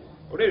kya Allah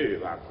olwebyo bye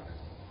baakola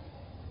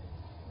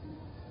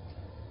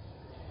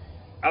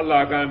Allah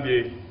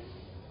agambye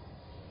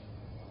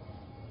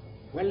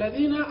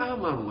walladhina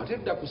amanu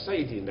atedda ku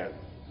sayidi endala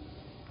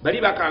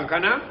bali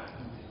bakankana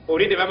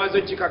olwedde bamaze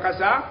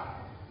okikakasa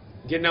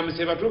nti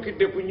enamuse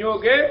batuukidde ku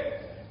nyooge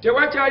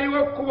tewakyaliwo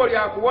ekkubo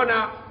lya kubona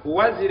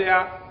wazira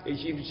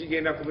ekintu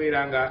kigenda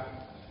kubeera nga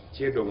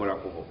kyedomola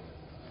kubo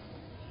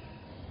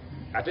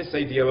ate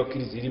sayidi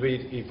y'abakkiriza eriba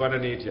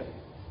efaanana etya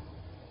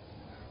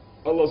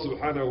Allah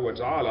subhanahu wa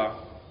ta'ala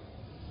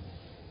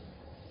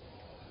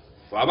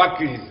fe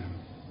abakkiriza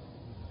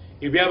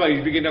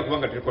ebyabaliri bigenda kuba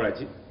nga tukola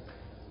ki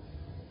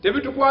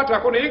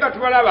tebitukwatako naye nga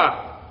tubalaba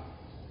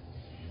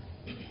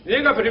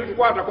naye nga fe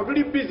tebitukwatako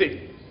tuli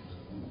bize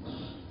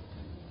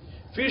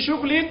fi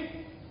shughulin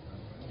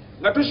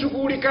nga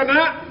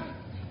tushugulikana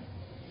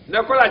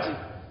nakola ki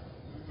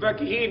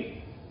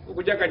fakihin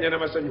okujaganya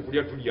n'amasanyu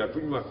kulya tulya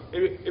tunywa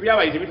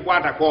ebyabayi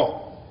tebitukwatako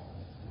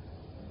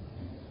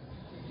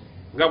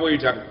nga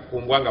bweyita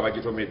ku mbwa nga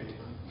bagitomedde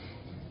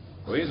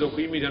oyinza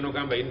okuyimirira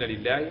n'ogamba inna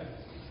lillahi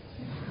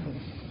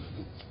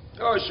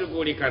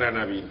oshugulikana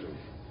na bintu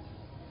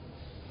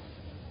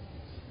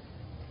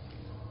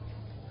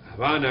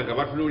abaana nga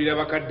batunuulira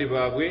bakadde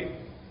baabwe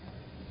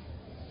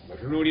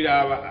batunuulira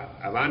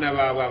abaana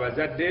baabwe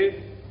abazadde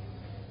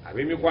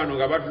ab'emikwano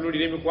nga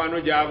batunuulira emikwano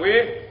gyabwe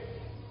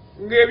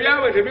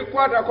ng'ebyabwe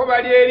tebikwatako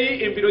bali eri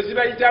embiro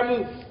zibayitamu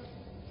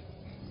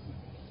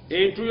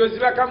entuuyo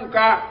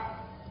zibakamuka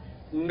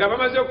nga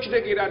bamaze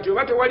okukitegeera nti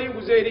oba tewali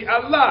nguze eri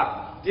Allah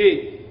te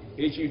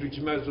ekintu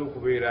kimaze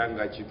okubeera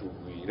nga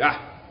kitugwira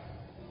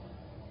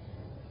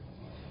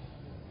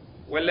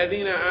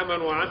walladhina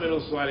amanu wa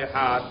amilu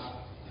salihat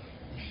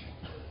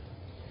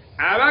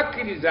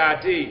abakkiriza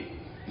ate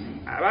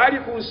abaali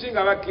ku nsi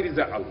nga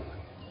bakkiriza Allah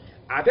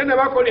ate ne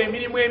bakola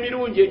emirimu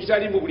emirungi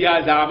egitali mu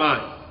bulyaza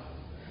amaanyi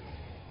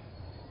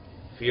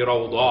fi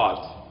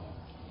rawdat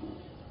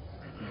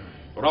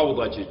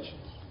rawda kiki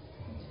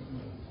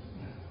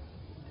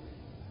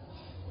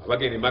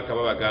abagenda Makka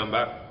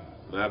babagamba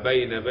ma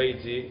baina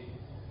baiti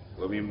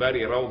wa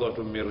mimbari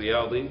rawdatun min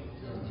riyadi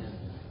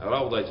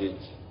rawda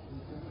kiki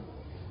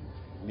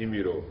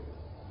nimiro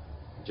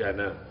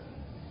jana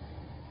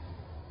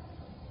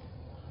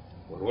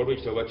waliwo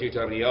ekitabo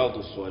bakiyita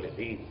riyadu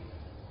salihin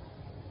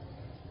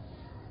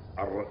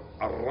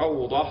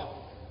arrawda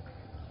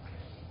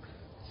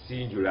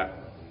sinjula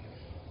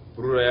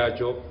purula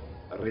yakyo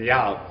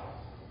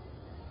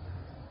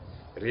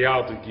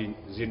riyadu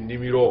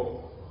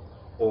zinnimiro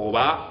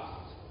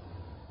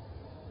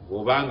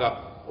obanga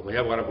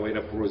omanya bwarabu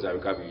balina purulo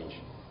zabika bingi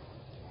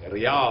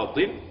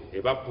riyadin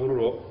eba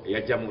purulo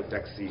eyajjamu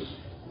taksir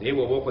naye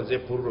bwoba okoze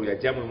purulo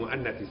yajjamu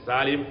muannati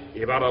salim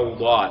eba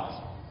rawdat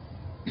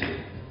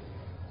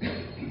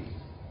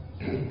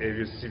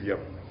ebyo si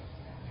byaffe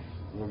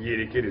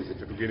mubyerekereze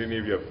tetugende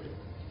n'ebyaffe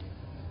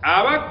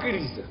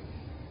abakkiriza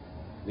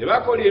ne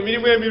bakola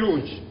emirimu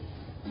emirungi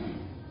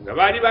nga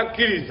baali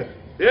bakkiriza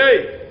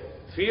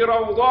fi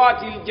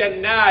rawdati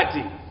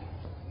ljannati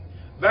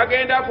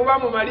bagenda kuba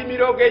mu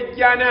malimiro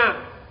g'ejjana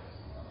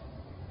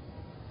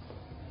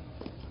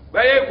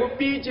baye ku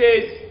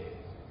beaches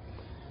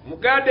mu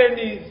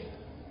gardens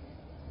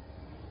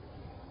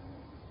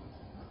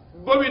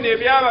bo bino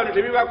ebyabantu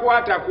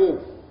tebibakwatako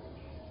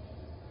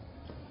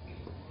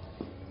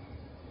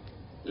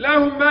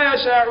lahum ma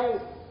yasha'un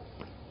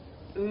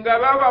nga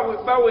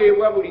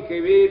baweebwa buli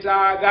ke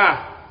beetaaga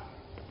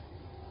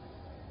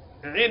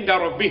inda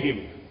rabbihim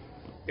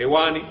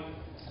ewaani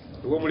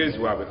ew'omulezi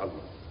waabwe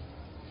Allah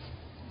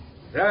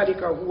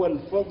dhalika huwa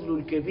alfadlu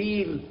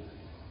alkabir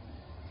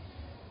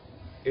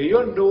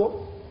eyo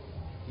nno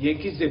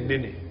yenkiza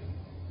ennene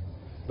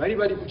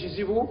bali ku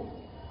kizibu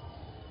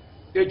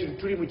ekyo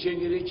tuli mu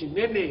kyengero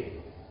ekinene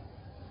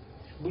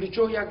buli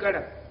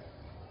kyoyagala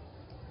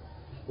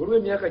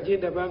olw'emyaka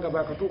gyendaba nga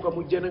bakatuuka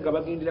mu jjana nga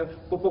bagendera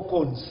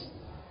popocons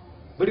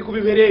bali ku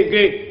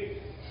biberenge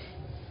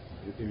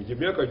egyo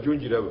emyaka gyo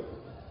ngiraba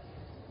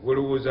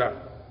walowooza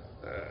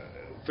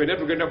ffenna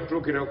tugenda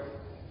kutuukira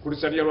ku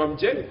lusalya lwa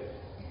muceere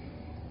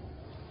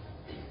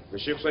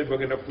Sheikh Said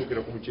bagenda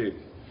kutuukira ku muceere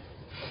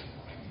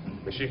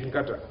Sheikh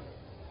Nkatt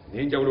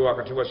naye enjawulo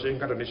wakati wa Sheikh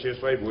Nkatt ne Sheikh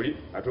Said oli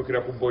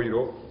atuukira ku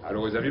boyiro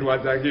alowooza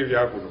birwazanga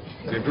ebyakuno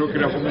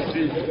netuukira ku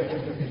musiiki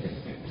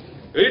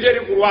eri teri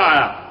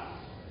kulwala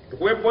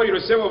tukuwe boyiro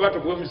sebo oba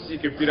tukuwe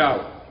musiiki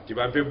epiraawo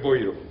tibampe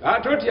boyiro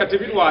ate otya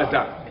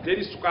tebirwaza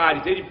teri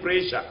sukaali teri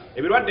pressure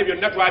ebirwadde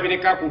byonna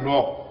twabireka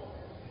kuno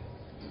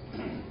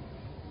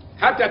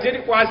hatta teri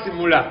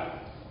kwasimula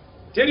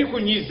teri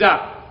kunyiza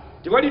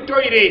tewali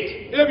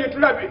toilet ebyo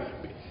tulabe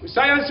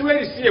sayansi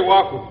werisi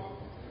ewaako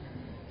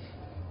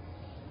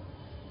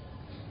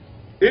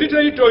eri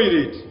teri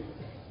toilet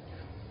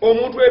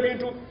omuntu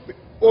ebintu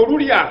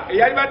olulya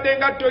eyalibadde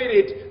nga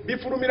toilet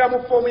bifulumira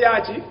mu foomu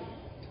yaki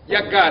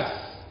ya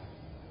gaasi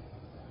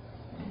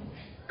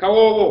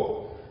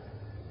kawoowo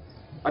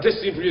ate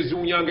sintu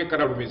yeziwunyanga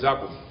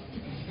ekalalumizaako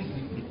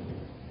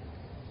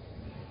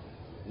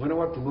mwana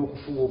wattu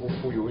n'okufuuwa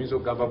obufuuyo oyinza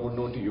okugamba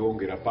munno nti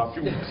yongera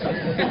perfume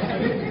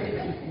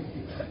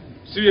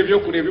si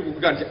ebyokuna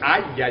ebikuga nti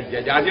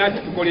ayayaya ani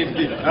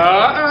akitukoledde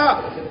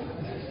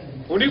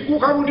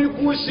onikuuka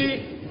bunikuusi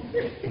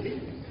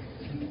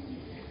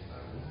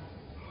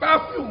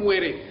perfume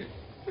were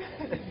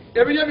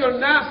ebiryo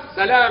byonna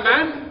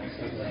salaman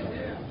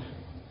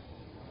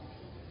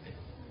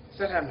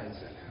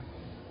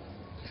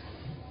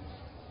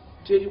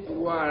teri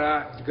kulwala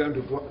tigamba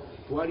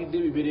twalidde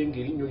ebiberenge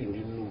erinnyo lino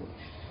linnuma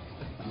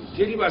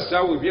teri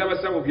basawo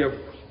ebyabasawo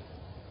byaffe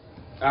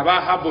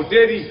abahabo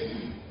teri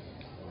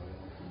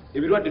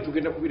ebirwadde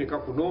tugenda kubireka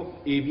kuno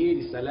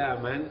ebyeri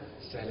salaman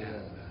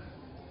salama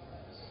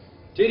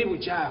teri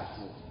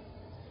bukyafu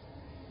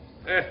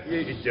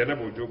ejjana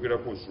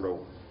bw'ogyogeraku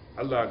osulawo.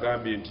 Allah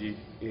agambye nti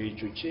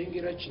ekyo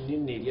kyengera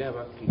kinene eri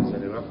abakkiriza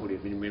ne bakola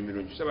emirimu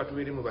emirungi. Tusaba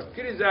tubeere mu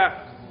bakkiriza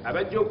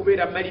abajja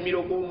okubeera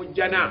malimiro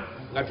g'omujjana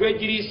nga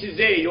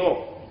twegiriisiza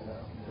eyo.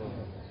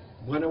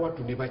 Mwana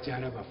wattu ne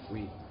bakyala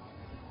baffe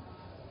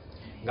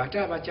ng'ate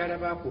abakyala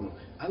bakuno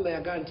Allah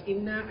yagamba nti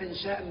inna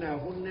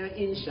ansha'nahunna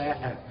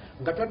insha'a,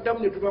 nga twaddamu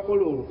ne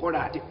tubakola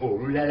olukola ate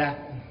olulala.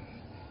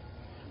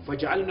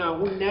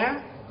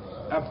 Faja'alnahunna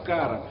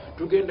abkara,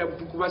 tugenda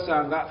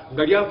tukubasanga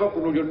nga lyava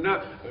kuno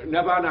lyonna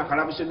n'abaana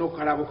akalabuse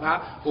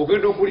n'okukalabuka,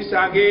 ogenda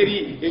okulisanga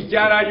eri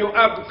ejjala lyo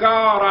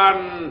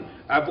abkaran.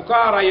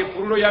 Abkara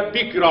yefululo ya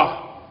bikira,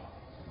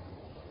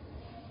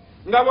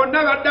 nga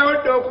bonna baddawo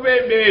dde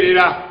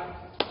okubembeerera.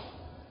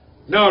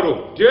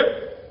 Nalo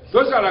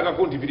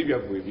tosalangako nti biri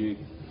byaggwe ebyeri,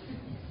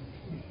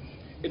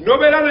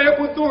 nobeera naye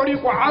ku dhuhuri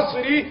ku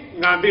asiri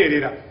nga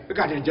mbeerera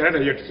kati enjala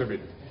naye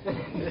tusomedde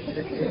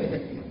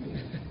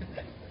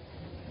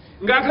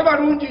ng'ate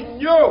balungi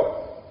nnyo.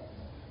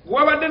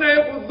 Bwabadde naye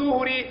ku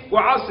dhuhuri ku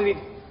asiri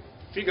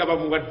figa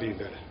bamuwadde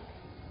endala,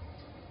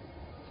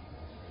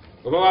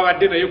 oba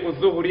wabadde naye ku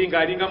dhuhuri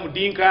ng'alinga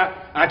mudinka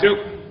ate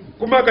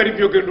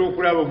kumagalibi ogenda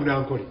okulaba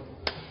omunankole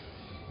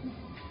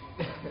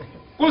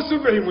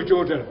kusubehi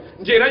mukyotala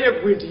njeera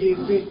yeggwe nti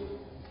yegwe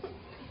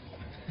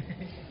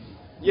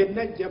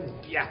yenna ajja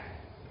mupya.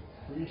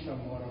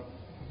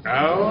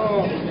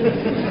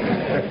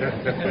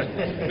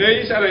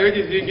 Neisha nayo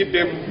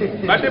gizingiddemu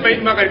badde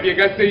manyi magalibi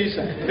egasse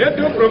Isha naye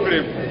no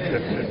problem.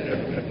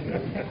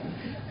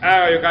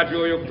 Ayo kati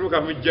oyo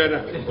kutuuka mu jjana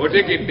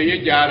otegeddeyo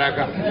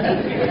gy'alaga.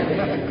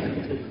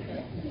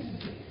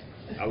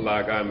 Allah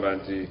agamba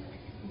nti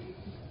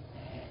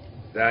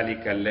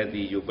dhalika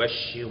alladhi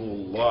yubashiru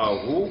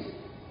Allahu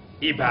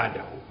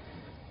ibadahu,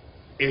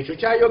 ekyo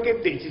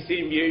kyayogedde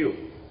ekisimbyeyo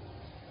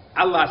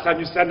Allah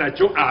asanyusa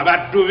nakyo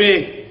abaddu be,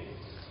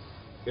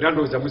 era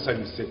ndowooza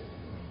musanyuse.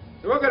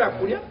 Newogera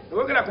kulya,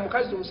 newogera ku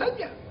mukazi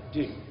omusajja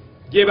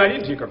gye bali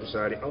nti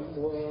katusaale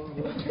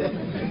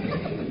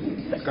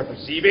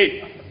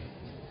katusiibe.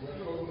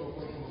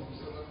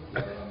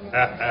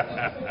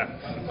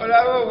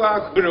 Olaba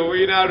obwakuno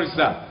buyina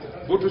alusa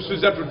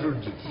butusuza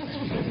tutudde,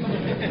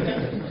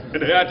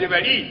 naye ate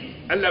bali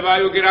Allah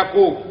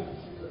bayogerako.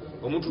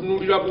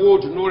 Omutunuulira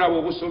bw'otyo n'olaba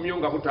obusomyo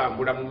nga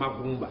butambula mu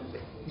magumba,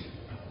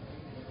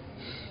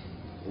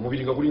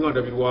 omubiri nga gulinga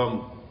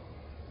ndabirwamu.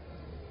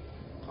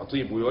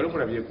 Khatibu oyo wali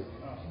mulabyeko,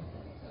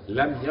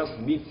 lam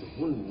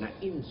yasmithunna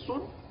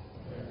insun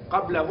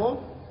qablahum,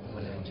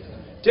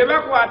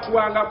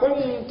 tebakwatwangako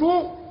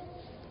muntu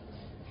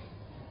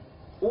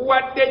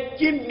wadde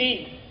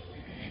jjinni.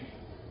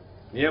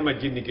 Naye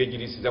amajjinni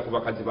gegirisiza ku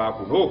bakazi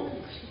bakuno,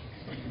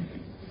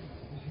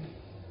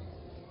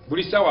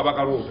 buli ssaawa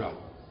bagaloota.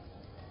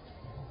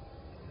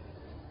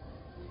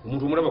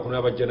 Omuntu omulaba kuno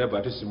abajjanaba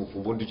ate si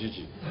mufumbo ndi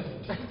kiki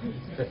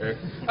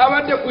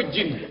abadde ku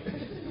jjinni.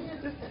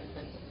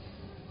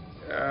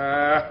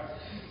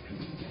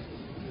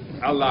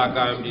 Allah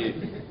agambye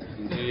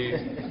nti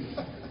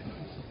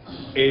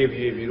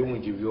ebyo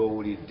ebirungi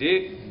by'owulidde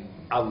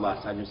Allah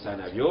asanyusa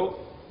nabyo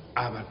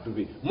abaddu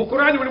be. Mu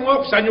Qur'ani mulimu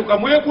okusanyuka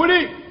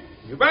mwekuli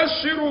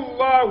yubashiru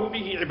Allahu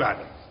bihi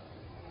ibada.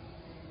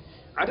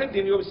 Ate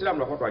eddiini y'Obusiraamu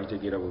lwakwa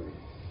twagitegeera bubi.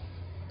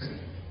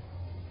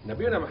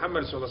 Nabiyuna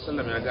Muhammad sallallahu alaihi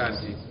wasallam yagamba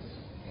nti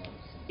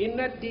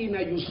inna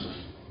ddiina yusr,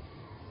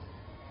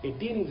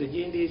 eddiini nze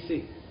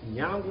gyendeese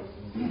nyangu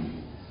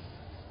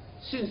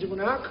si nzibu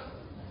naaka.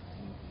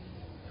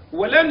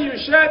 Walan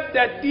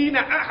yushadda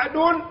ddiina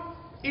ahadun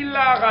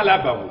illa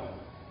ghalabahu,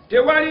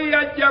 tewali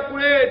yajja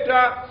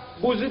kuleeta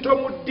buzito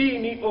mu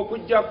ddiini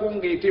okugjaku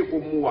ng'eteeka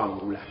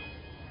omuwangula.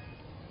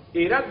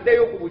 Era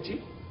addeyo ku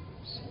buki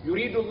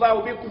yuridu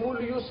llahu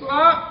bikumul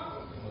yusra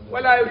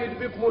wala yuridu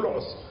bikumul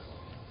usra.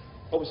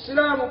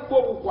 Obusiraamu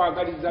bwo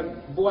bukwagaliza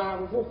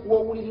bwangu,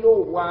 kuwulira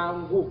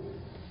obwangu,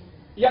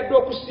 yadde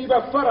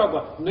okusiiba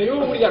farada naye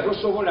owulira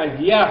tosobola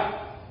lya.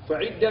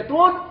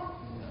 Faiddatun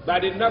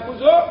baada ennaku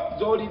zo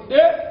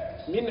z'olidde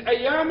min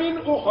ayamin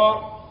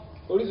ukhra,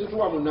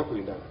 olizituwa mu nnaku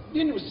endala.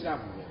 Ddiini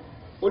busiraamu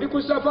oli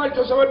ku safaari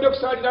tosobodde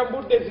kusalira mu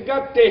budde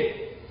zigatte.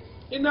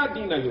 Inna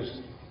ddiina yusr,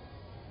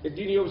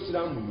 eddiini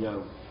y'obusiraamu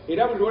nyangu.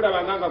 Era buli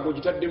lwolabanga nga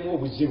gogitaddemu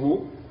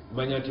obuzibu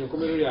manya nti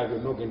enkomerero ya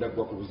byonna ogenda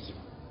kugwa ku buzibu.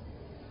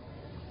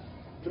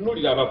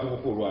 Tunuulira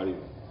abavubuka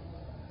olwaleero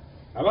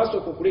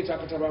abasooka okuleeta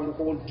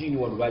akatabanguko w'eddiini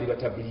wano baali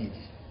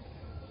batabuliigi.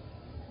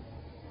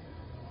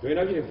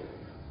 Toyinabyevu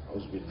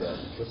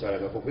auzubillahi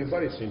tosalagako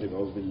kwempala esinde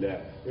auzubillahi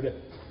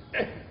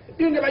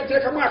eddiini ne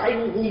bagiteekamu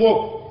akayungumo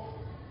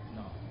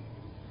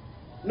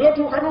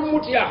n'otuuka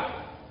n'omutya.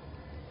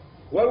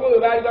 Waliwo we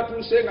baali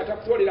batuuse nga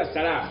takutwalira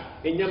salaamu,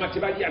 ennyama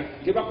tebalya,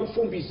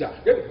 tebakufumbiza,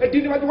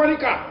 eddiini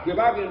bagiwanika, gwe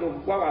bagenda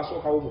okukuba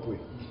basookawo omutwe.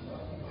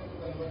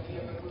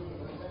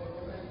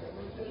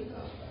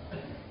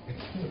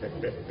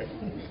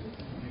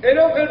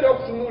 Era ogenda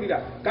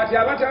okutunuulira kati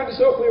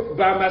abatandise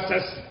okwekuba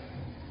amasasi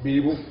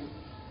biibu.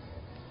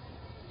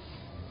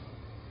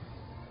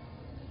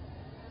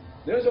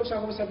 Naye oza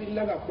okusanga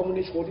omusabirira ng'akubamu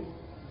n'ekikoti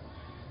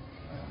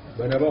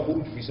bana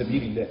bakhruj fi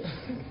sabilillah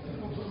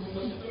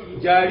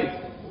jali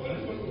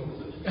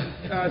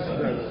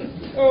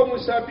o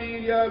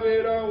musabiri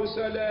abeerawo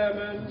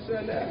salaman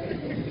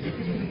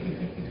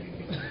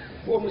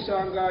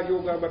omusanga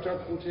alyogamba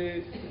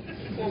takkute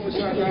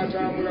omusanga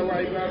atambula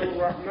wa ibadu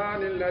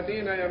rrahmani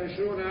alladhina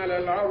yamshuna ala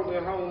al-ardi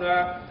hauna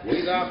wa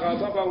idha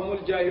khatabahum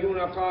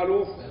al-jahiluna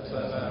qalu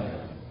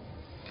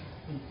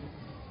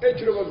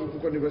ekiro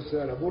bazukuka ne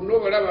basaala bonna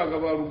obalabanga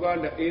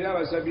baluganda era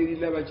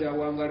abasabirira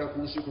bakyawangala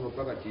ku nsi kuno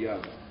paka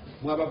kiyama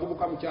mwe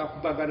abavubuka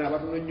mukyakubagana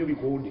abatono nnyo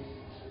bikonde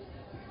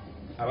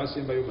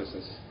abasembayo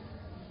masasi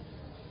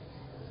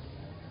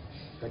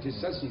kati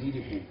essasi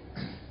liri ku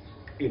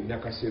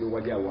enakasero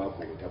wali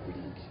awaako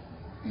otabulingi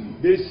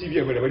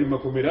besibye abalala bali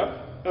mumakomera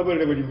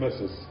abalala bali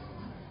mumasasi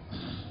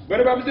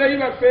bano bamuzeeyi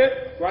baffe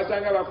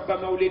twasanga bakuba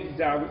mawuledi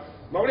zaabwe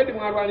mawuledi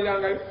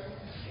mwalwanirangayo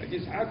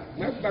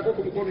mwakubako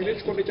ku mikono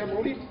n'ekikondo kya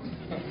mawuledi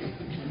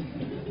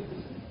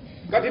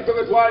kati ffe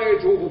bwe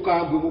twaleeta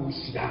obukambwe mu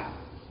busiraamu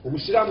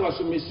omusiraamu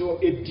asomesa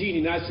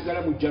eddiini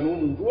n'asigala mujja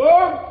n'omuntu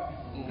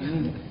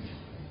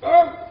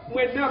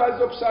mwenna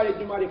abazze okusaala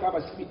ejjuma aleka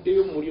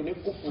abasibiddeyo mu muliro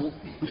n'ekkufu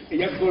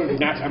eya golodi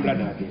n'atambula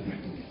n'agenda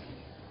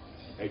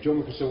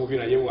ekyomukisa obubi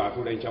naye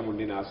waatuula enkya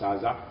munne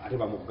n'asaaza ate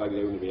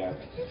bamuggalirayo ne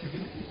beyagga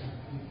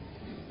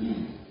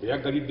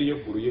eyaggaliddeyo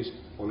eggulu yesu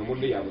ono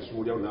munne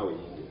yamusuulyawo naawe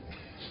yinge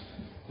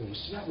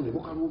obusiraamu ne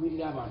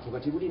bukaluubirira abantu nga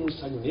tebulimu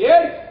ssanyu naye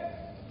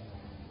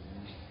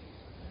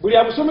buli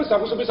amusomesa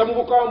akusomesa mu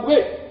bukambwe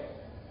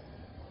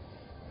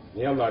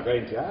naye allah agaye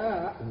nti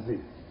nze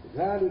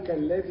dhalika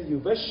alladhi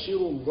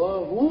yubashiru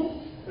llahu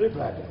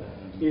ibada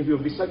ebyo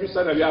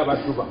mbisanyusa nabyo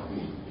abaddu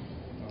bange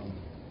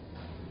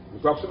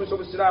twakusomesa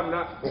obusiraamu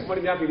okumala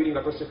emyaka 2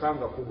 nga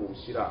tosekanga kuba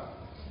obusiraamu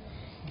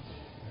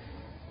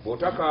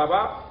bw'otakaaba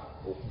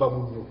okuba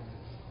munno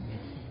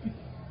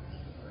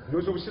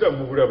nyoza obusiraamu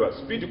mubulaba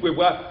sipiidi kwe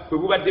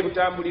bubadde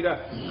butambulira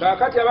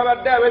kaakati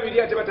ababadde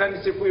ab'ebiri ate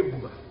batandise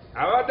kwebuba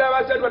ababadde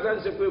abasatu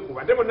batandise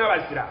kwekuba ate bonna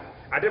abasiraamu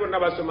ate bonna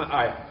basoma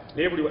aya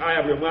naye buli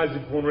aya bwe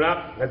mwazivunula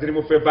nga ziri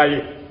mu fevaye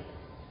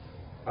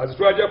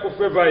azitwajja ku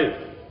fevaye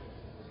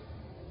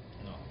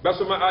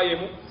basoma aya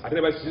emu ate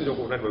ne basinza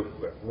okubunani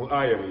mu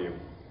aya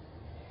emu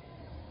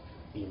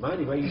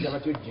imaani bayinza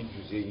batyo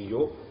jijjuza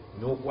eyiyo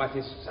n'okwata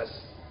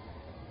esasi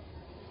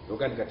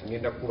nogandi kati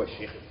ngenda kukuba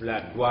sheekhe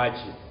fulani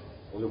lwaki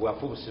oyo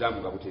bwafa obusiraamu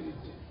nga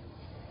buteredde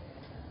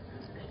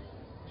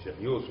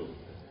sheekhe yusuf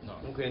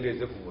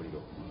mukendeeze ku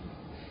muliro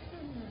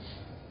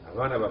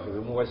abaana baffe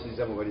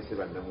bemuwasiriza mubalese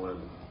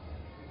bannamwandu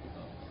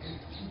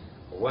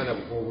obwana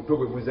obuto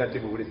bwe muzadde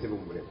mubulese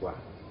bumulekwa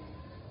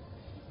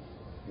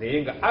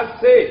naye nga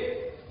asse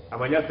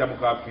amanyi atta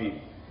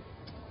mukafiiri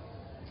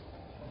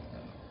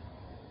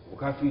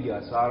mukafiiri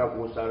asaala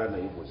gwosaala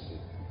naye bwose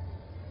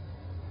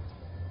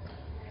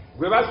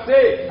gwe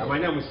basse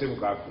amanyi amusse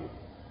mukafiiri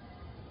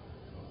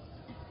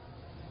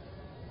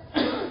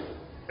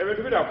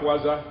ebintu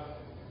birakuwaza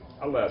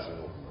allah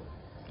yasinga okuma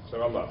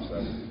saba allah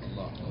tusabe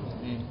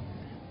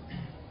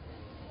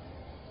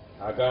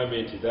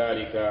agambye nti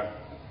dhalika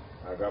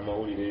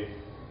agamawulire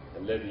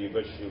alladhi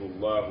yubashiru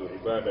llahu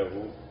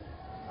ibadahu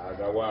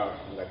agawa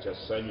nga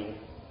kyassanyu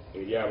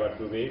eri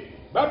abaddu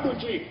be baddu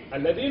ki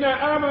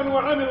alladhina amanu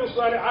wa amilu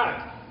salihat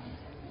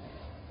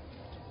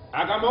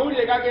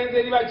agamawulire gagenze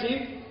eri baki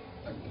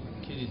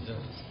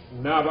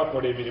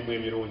n'abakola emirimu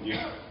emirungi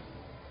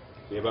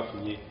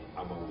bebafunye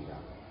amawulire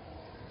ago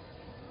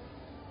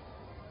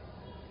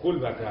kul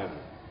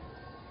bagambe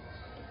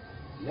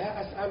la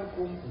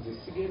asalukum nze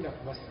sigenda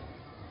kubasaba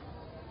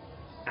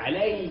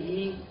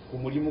alaihi ku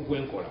mulimu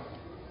gwenkola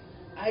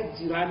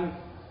ajiran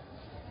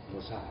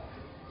musaala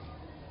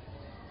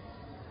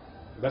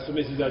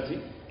basomesiza ki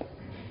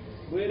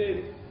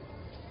bwerere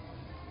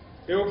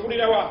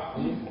eofunirawa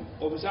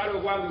omusaala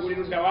ogwange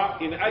guliruddawa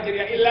in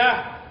ajriya illa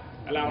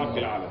ala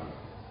rabbil alamin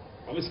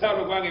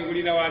omusaala ogwange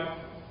gulirawan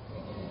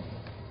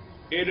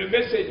eno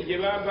meseji gye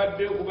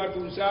bambadde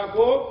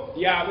okubatuusaako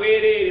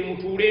yabwereere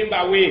mutuule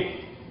mbawe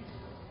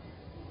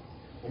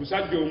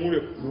omusajja omule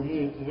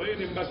lumu mumanyi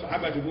ne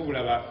mubasahaba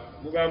temubulaba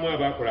mubamu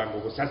abakolanga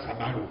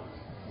obusasamalo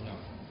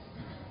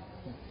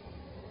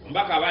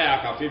mbaka aba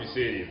yakafa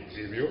ebiseera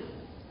ebyo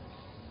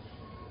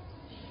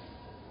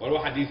waliwo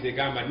hadisi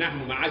egamba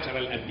nahnu maashara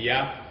al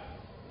anbiya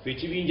fe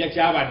ekibinja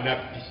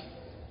kyabannabbi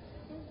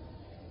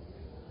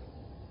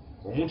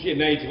omuntu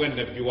yenna ayitibwa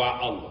nabbi wa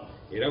allah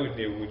era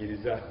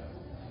wenneewuunyiriza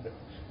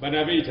bano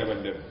abeeyita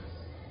bannabbi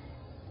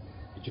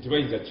ekyo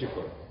tebayinza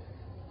kukikola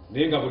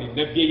naye nga buli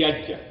nabbi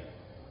eyajja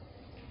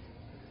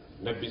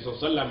nabbi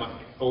sallama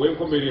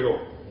ow'enkomerero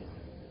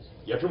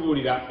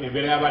yatubuulira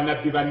embeera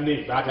y'abannabbi banne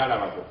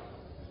baatalabako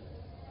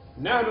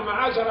nahnu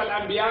maashara al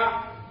anbiya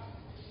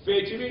fe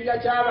ekibinja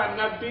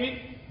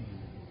ky'abannabbi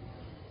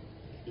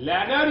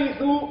la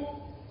narithu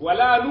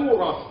wala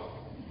nurath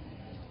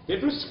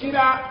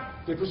tetusikira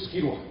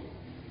tetusikirwa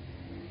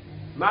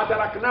ma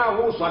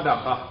taraknahu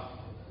sadaqa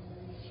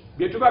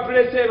bye tuba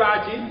tulese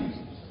baaki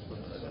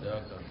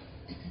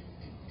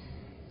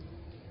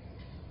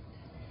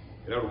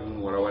era lumu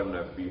muwala wa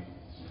nabbi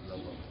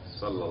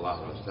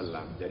sallallahu alaihi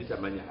wasallam yali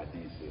tamanyi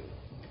hadisi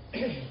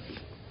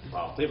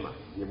Fatima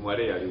ye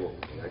mwale yaliwo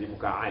yali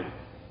muka Ali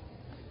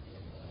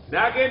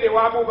nagende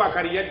wa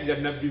Abubakar yadira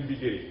nabbi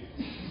bigere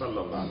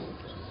sallallahu alaihi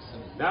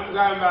wasallam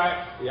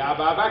namugamba ya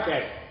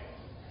Abubakar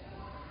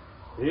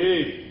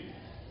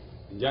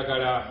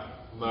njagala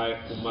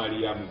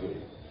Maryam ge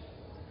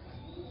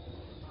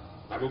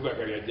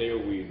Abubakar yajjayo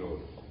bwino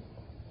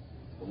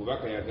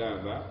omubaka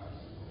yagamba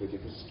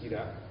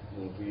tetusikira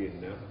muntu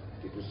yenna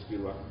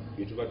tetusikirwa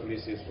byetuba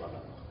tulese swala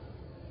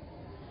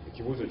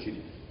ekibuuzo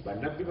kiri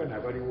bannabbi bano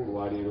abaliwo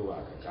olwaleero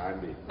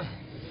bakakande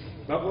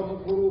bava mu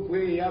gurupu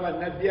eyo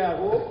y'abannabbi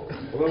abo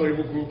oba bali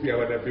mu gurupu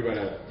y'abannabbi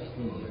balala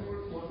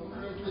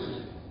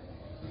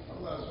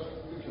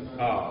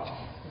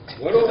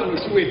waliwo bano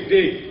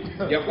kiwedde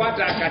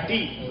yakwata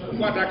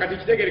akati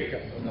kitegereka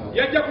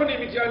yajjako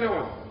n'emityana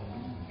wano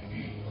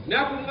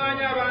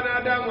n'akuŋŋaanya abaana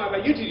Adamu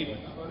abayitirivu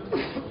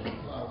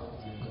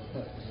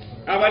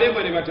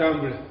abalema ne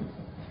batambula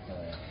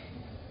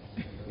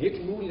naye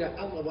tunuulira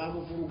Allah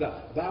bamuvuruga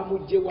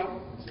bamugjewa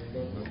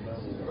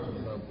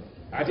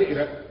ate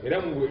era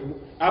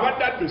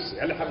abadde adduse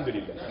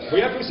alhamdulillah bwe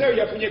yatuuseyo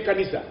yafunye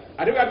ekkanisa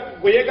ate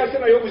bwe yeegase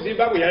naye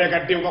obuzimba bwe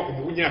yayagaddewo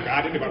bakumubunyaka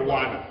ate ne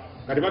balwana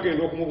kati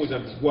bagenda okumubuuza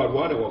nti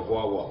gwalwana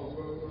wagwawa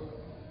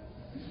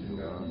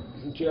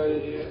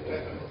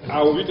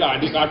awo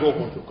bitandika ate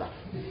okutuka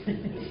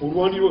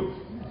olwandiro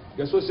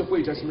yasoose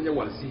kweyita simanya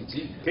wansi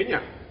ki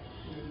Kenya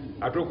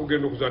ate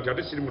okugenda okuza nti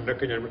ate siri munda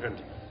Kenya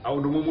nti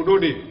awo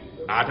numumunone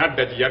ate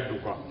adda gye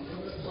yadduka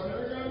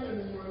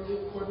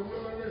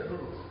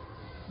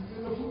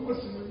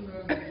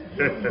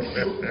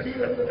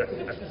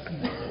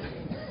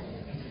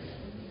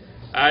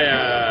aya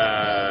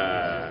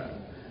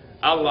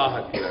Allah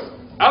akbar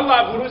Allah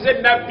abuluze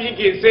nabbi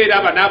ng'enseera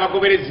aba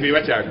n'abagoberezi be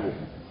bakyaliwo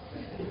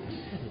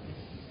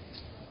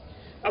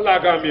Allah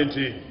agambye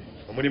nti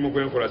omulimu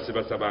gw'enkola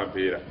sibasaba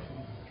mpeera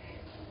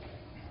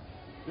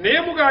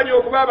naye muganye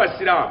okuba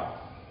abasiraamu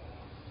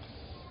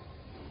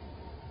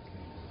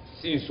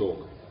si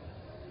nsonga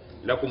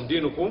lakum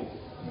dinukum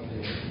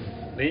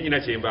naye nyina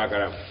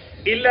kyembaagalamu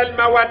illa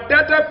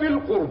almawaddata fi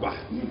lqurba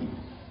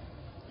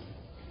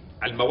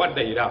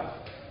almawadda iramu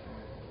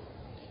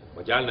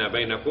wajalna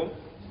bainakum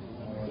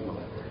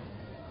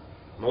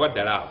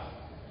mawadda raamu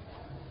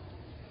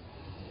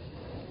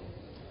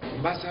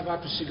mbasaba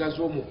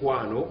tusigaze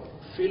omukwano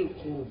fi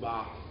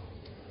lqurba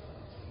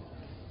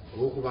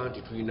olwokuba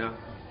nti tulina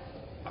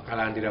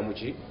akalandira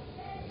muki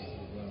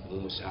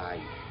mu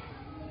musaayi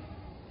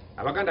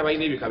abaganda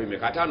balina ebika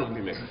bimeka 5 mu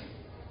bimeka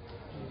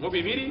mu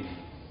 2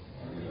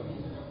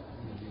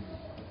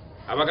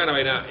 abaganda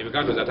balina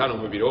ebikando za 5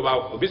 mu 2 oba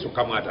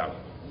obisukka mu 5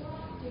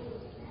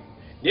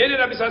 naye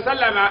Nabbi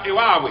sallama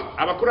ewaabwe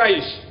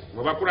abakuraishi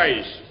mu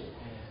bakuraishi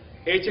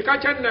ekika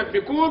kya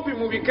nabbi kumpi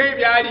mu bika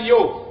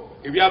ebyaliyo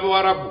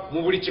eby'Abawarabu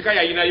mu buli kika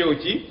yayinayo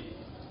ki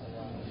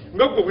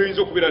nga gwe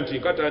buyinza okubeera nti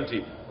nkata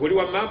nti oli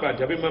wa mamba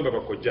nti ab'emmamba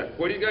bakojja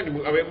oli gandi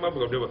ab'emmamba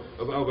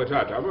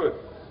abataata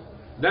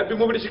nabbi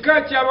mu buli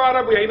kika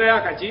ky'Abawarabu yayinayo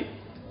akaki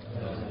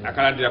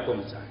akalandirako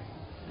omusaayi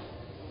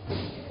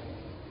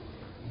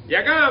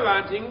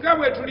yagamba nti nga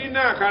bwe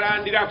tulina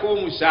akalandirako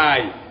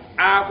omusaayi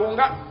ako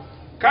nga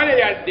kale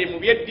yadde mu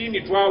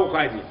byeddiini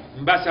twawukanye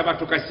mbasaba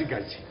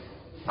tukasigaze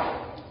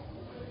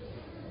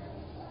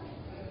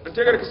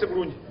ntegerekese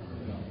bulungi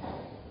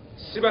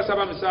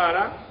sibasaba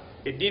misaala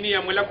eddiini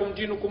yammwe lakum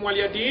dinukum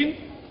waliya diin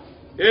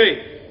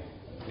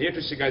naye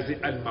tusigaze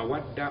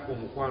almawadda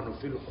omukwano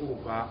fil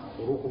qurba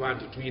olwokuba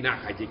nti tulina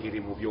akajegere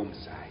mu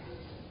by'omusaayi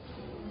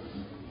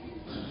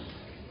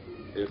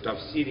eyo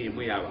tafsiri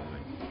emu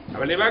y'abamanyi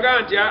abane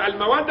bagaa nti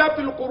almawadda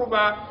fil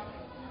qurba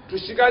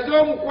tusigaze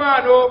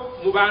omukwano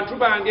mu bantu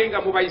bange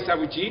nga mubayisa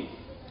buki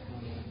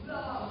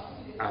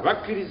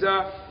abakkiriza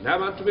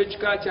n'abantu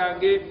b'ekika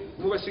kyange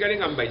mubasigale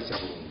nga mubayisa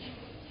bulungi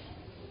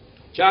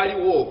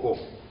kyaliwo okwo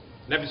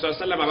Nabbi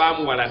sallama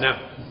baamuwalana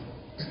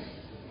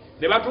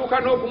ne batuuka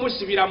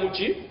n'okumusibira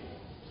muki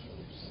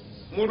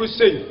mu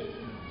lusenyi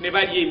ne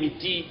balya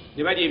emiti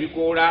ne balya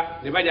ebikoola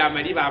ne balya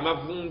amaliba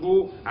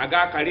amavundu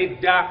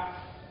agakaledda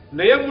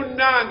naye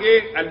munnange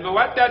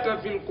almawaddata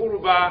fil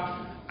qurba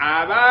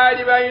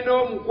abaali balina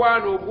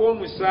omukwano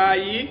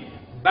ogw'omusaayi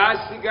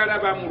baasigala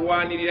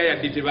bamulwanirira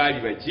yadde tebaali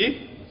baki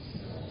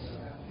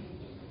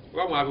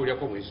oba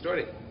mwabuulyako mu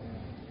hisitole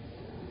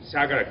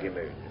saagala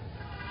genda yonna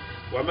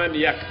waman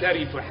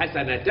yaktarifu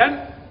hasanatan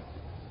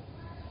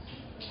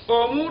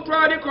omuntu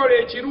alikola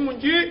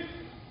ekirungi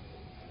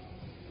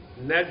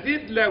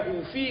nazid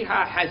lahu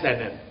fiha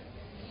hasanan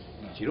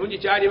kirungi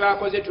kyali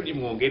bakoze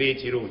tulimwongera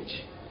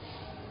ekirungi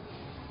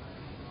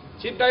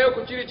kiddayo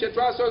ku kiri kye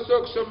twasoose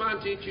okusoma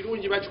nti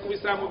kirungi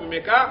bakikubisaamu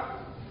bimeka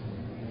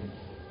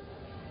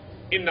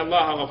inna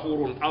allaha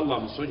ghafurun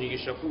allah musonyiyi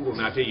shakurun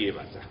ate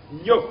yeebaza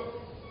nnyo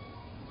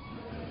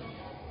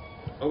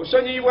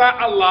obusonyiyi bwa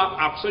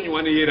allah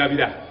akusonyiwa ne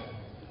yeerabira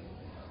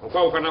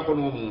okwawukanako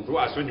n'omuntu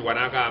asonyiwa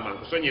n'agamba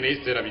nkusonyi naye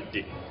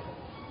siterabidde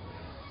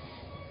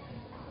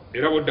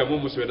era bwoddamu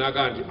omusibe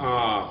n'agamba nti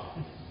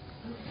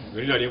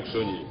noli nali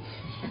nkusonyiye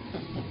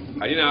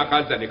ali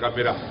n'akazza ne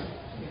kamera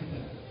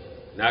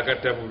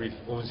n'agatta bubiri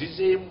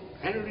onzizeemu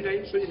alulira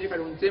ensonyi naye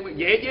kati onzemu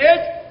yeje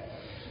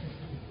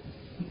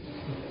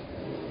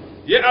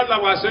ye Allah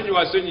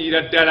bw'asonyiwa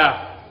asonyiyira ddala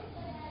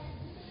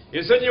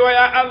ensonyiwa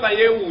ya Allah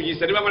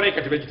yeewuunyisa ne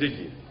bamalayika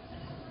tebagitegeera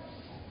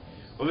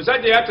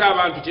omusajja yatta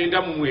abantu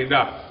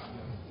 99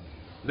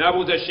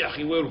 n'abuuza shieahk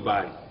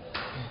werubaani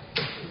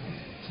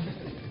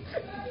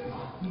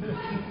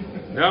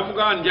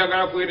n'amugamba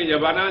njagala kwenenya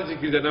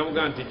bananzikiriza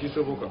n'amugamba nti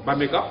kisoboka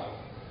bameka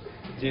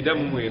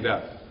 99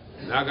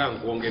 n'agamba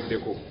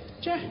nkwongeddeko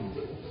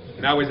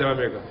n'aweza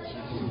bameka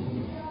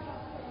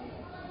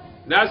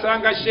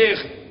n'asanga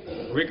sheikh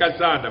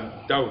wekasanda mu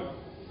tawuni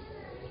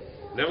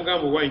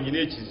n'amugamba owayi nyina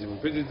ekizibu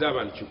mpezezza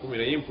abantu 100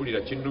 naye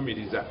mpulira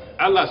kinnumiriza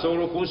Allah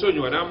asobola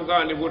okunsonyiwa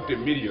n'amugamba ne botte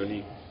miliyoni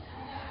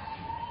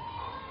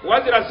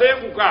wazira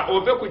senguka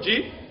ove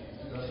kuki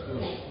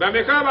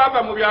bameka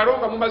baba mu byalo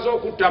nga mumaze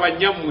okutta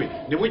abanyammwe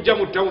ne mujja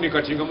mu tawuni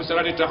kati nga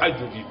musala ne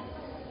tahajjudi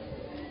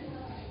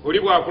oli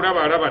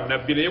bwakulaba alaba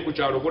nabbi naye ku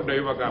kyalo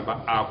boddayo bagamba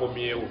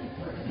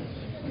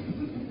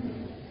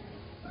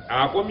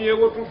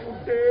akomyewo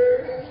tufudde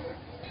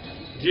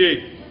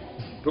je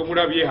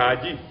tomulabye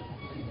haji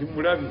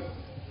ndimulabye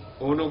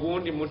ono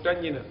gundi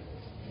mutanyina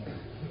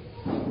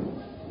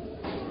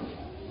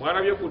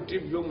mwalabye ku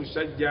TV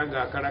omusajja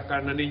nga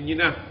akalakana ne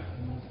nnyina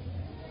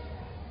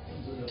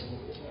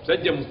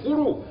musajja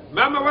mukulu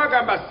maama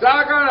wagamba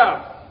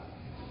saagala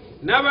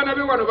n'abaana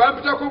be wano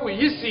bampitako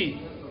buyisi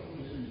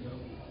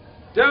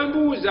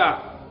tambuuza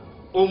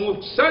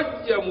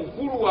omusajja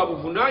mukulu wa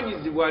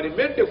buvunaanyizibwa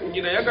alemedde ku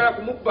nyina yagala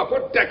kumubbako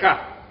ttaka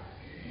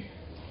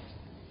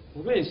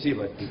oba ensi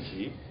ebadde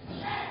ki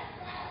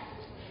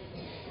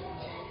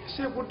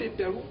eseegudde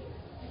eddalu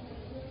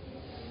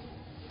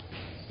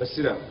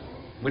basiraamu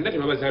mwenna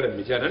tebabazaala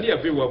mityana ani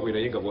yava ewaabwe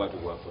naye nga bwatu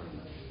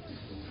bwafaanana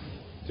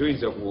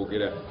toyinza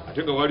kuwogera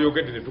ate nga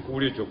walyogedde ne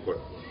tukubula ekyokukola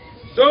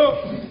so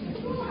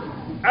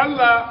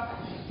Allah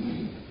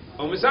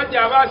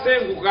omusajja aba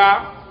asenguka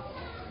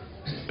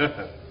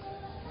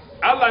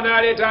Allah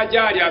n'aleeta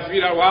ajaali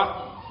afiira wa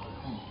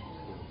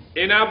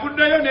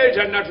enaavuddeyo naye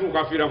tannatuuka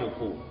afiira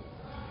mukulu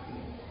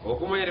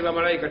okumanya ne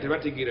bamalayika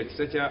tebategeera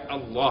kisa kya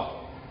Allah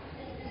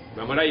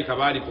bamalayika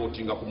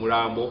baalipootinga ku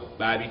mulambo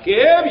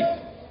babikeebi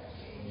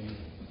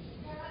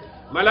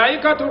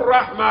malaikatu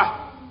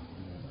rahma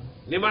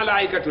ne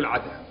malaikatu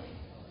ladab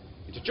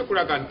ekyo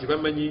kikulaga nti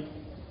bamanyi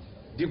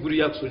diguri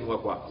ya kusonyiwa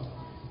kwako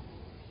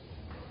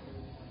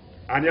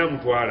ani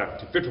amutwala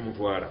tife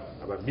tumutwala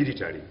aba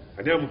military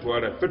ani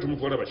amutwala tife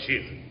tumutwala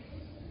basheikh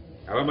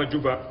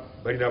abamajuba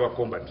balina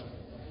abakombat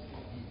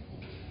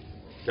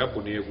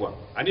kyakuneegwa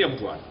ani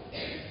amutwala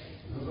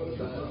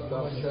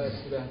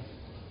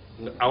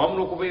awamu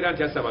n'okubeera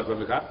nti assa abantu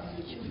bameka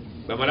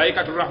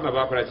bamalaikatu rahma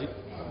bakola ki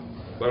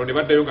bano ne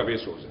baddayo nga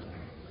beesooza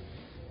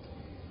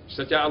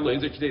kisa kya Allah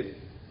yinza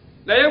kireere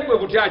naye gwe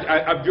buti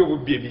abbye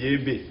obubbi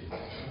emiyembe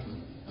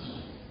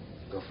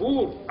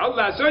gafuuru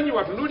Allah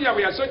asonyiwa tunuulira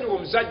bwe yasonyiwa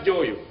omusajja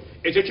oyo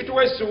ekyo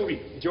kituwa essuubi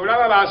nti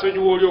olaba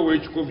baasonyiwa oli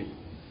ow'ekikumi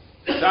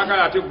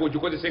saagala ate gwe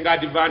ogikozese nga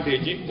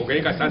advantage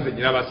ogaye kasanze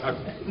nyina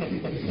basatu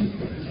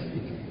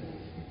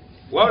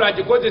wabula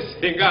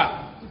agikozese nga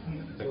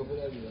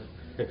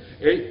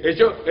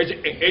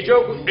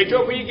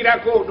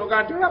ekyokuyigirako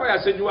noga nti olaba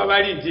yasonyiwa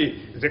bali nti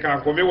nze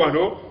kankome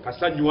wano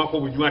kasanyuwako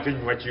bunywa ate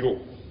nywa kiro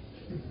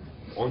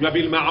onywa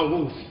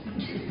bilmaruf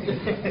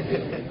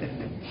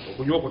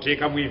okunywa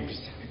okuteekamu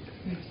empisa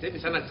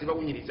emisana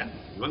sibawunyiriza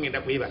nywa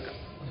ngenda kwebaka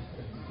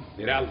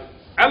era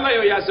Allah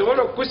yo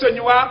yasobola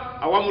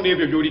okukusonyiwa awamu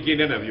n'ebyo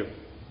byoligenda nabyo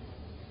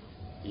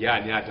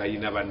yaani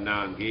atalina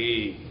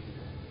bannange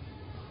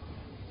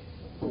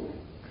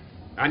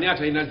ani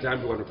atalina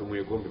zambi wano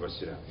tumwegombe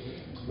basiraamu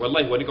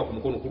wallahi wanika ku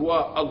mukono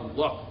kulwa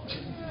Allah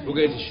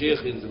lugeti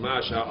sheikh nzi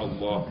masha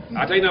Allah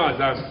atalina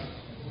wazambi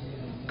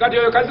kati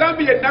oyo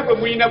kazambi yenna gwe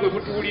muyina gwe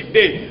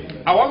mutuulidde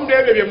awamu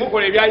n'ebyo bye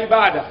mukola ebya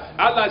ibada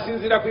Allah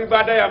asinzira ku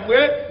ibada yammwe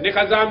ne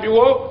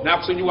kazambiwo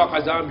n'akusonyiwa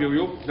kazambi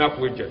oyo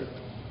n'akuwejjana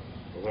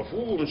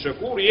ghafurun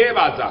shakuru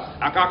yebaza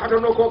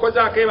akakatono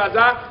kokoza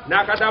akebaza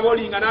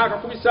n'akadabolinga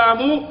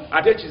n'akakubisaamu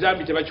ate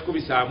ekizambi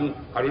tebakikubisaamu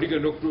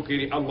kaloligenda okutuuka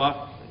eri Allah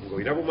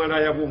ng'olina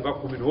bumalaya bunga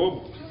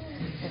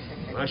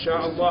 11 masha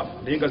Allah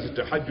naye nga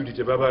zitahajjudi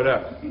tebabala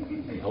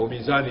awo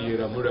mizaani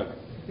yeramula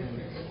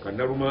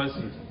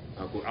kannalumansi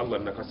ako Allah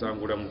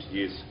nakasangula mu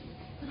Yesu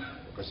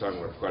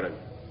kasangula tukalabi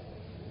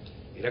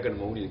era gano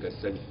mawulire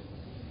gassanyu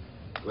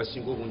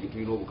basinga obungi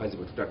tulina obukazi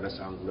bwe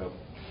tutanasangulabo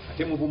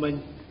ate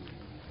mubumanyi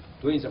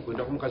toyinza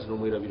kwenda ku mukazi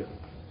n'omwerabira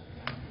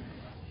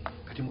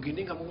kati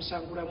mugende nga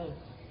mumusangulamu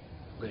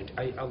nti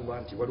ai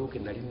Allah nti waliwo ke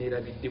nali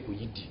neerabidde ku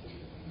yidi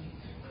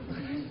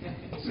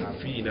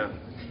safiina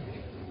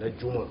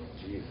najjuma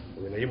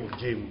oyo naye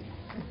mujjeemu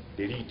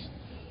delete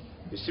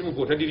esimu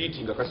gwe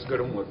otadiriti nga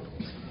kasigalamu wattu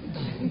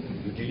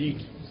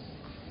delete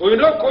oyo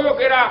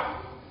n'okoyogera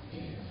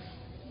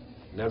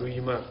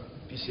naluyima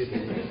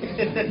pisebene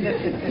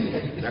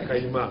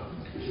nakayima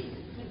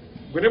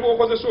gwe ne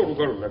bwokozesa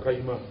olugalo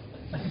nakayima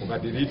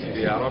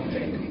okadiritinge yarabu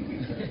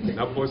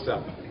nabosa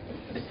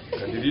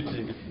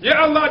kadiritinge ye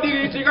Allah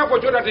adiritinga ko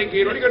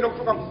kyotategeera oligenda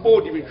okutuuka ku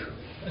boodi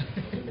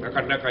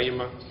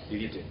nakayima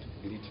deleted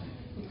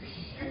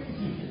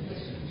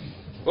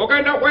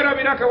ogenda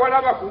okwerabira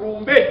kewalaba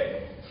kulumbe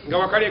nga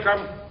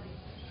wakalekamu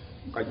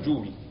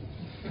kajubi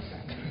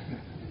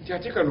ti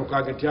ate kano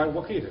kage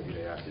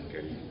tiwakerabira yate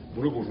kali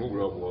bulobono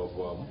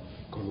obulabwavaamu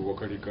kano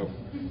wakalekamu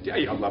ti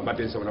ayi allah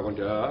mbadde nsabonako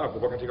nti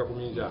kuba kateeka ku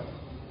minza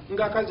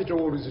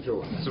ngaakazitowa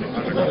oluzitowa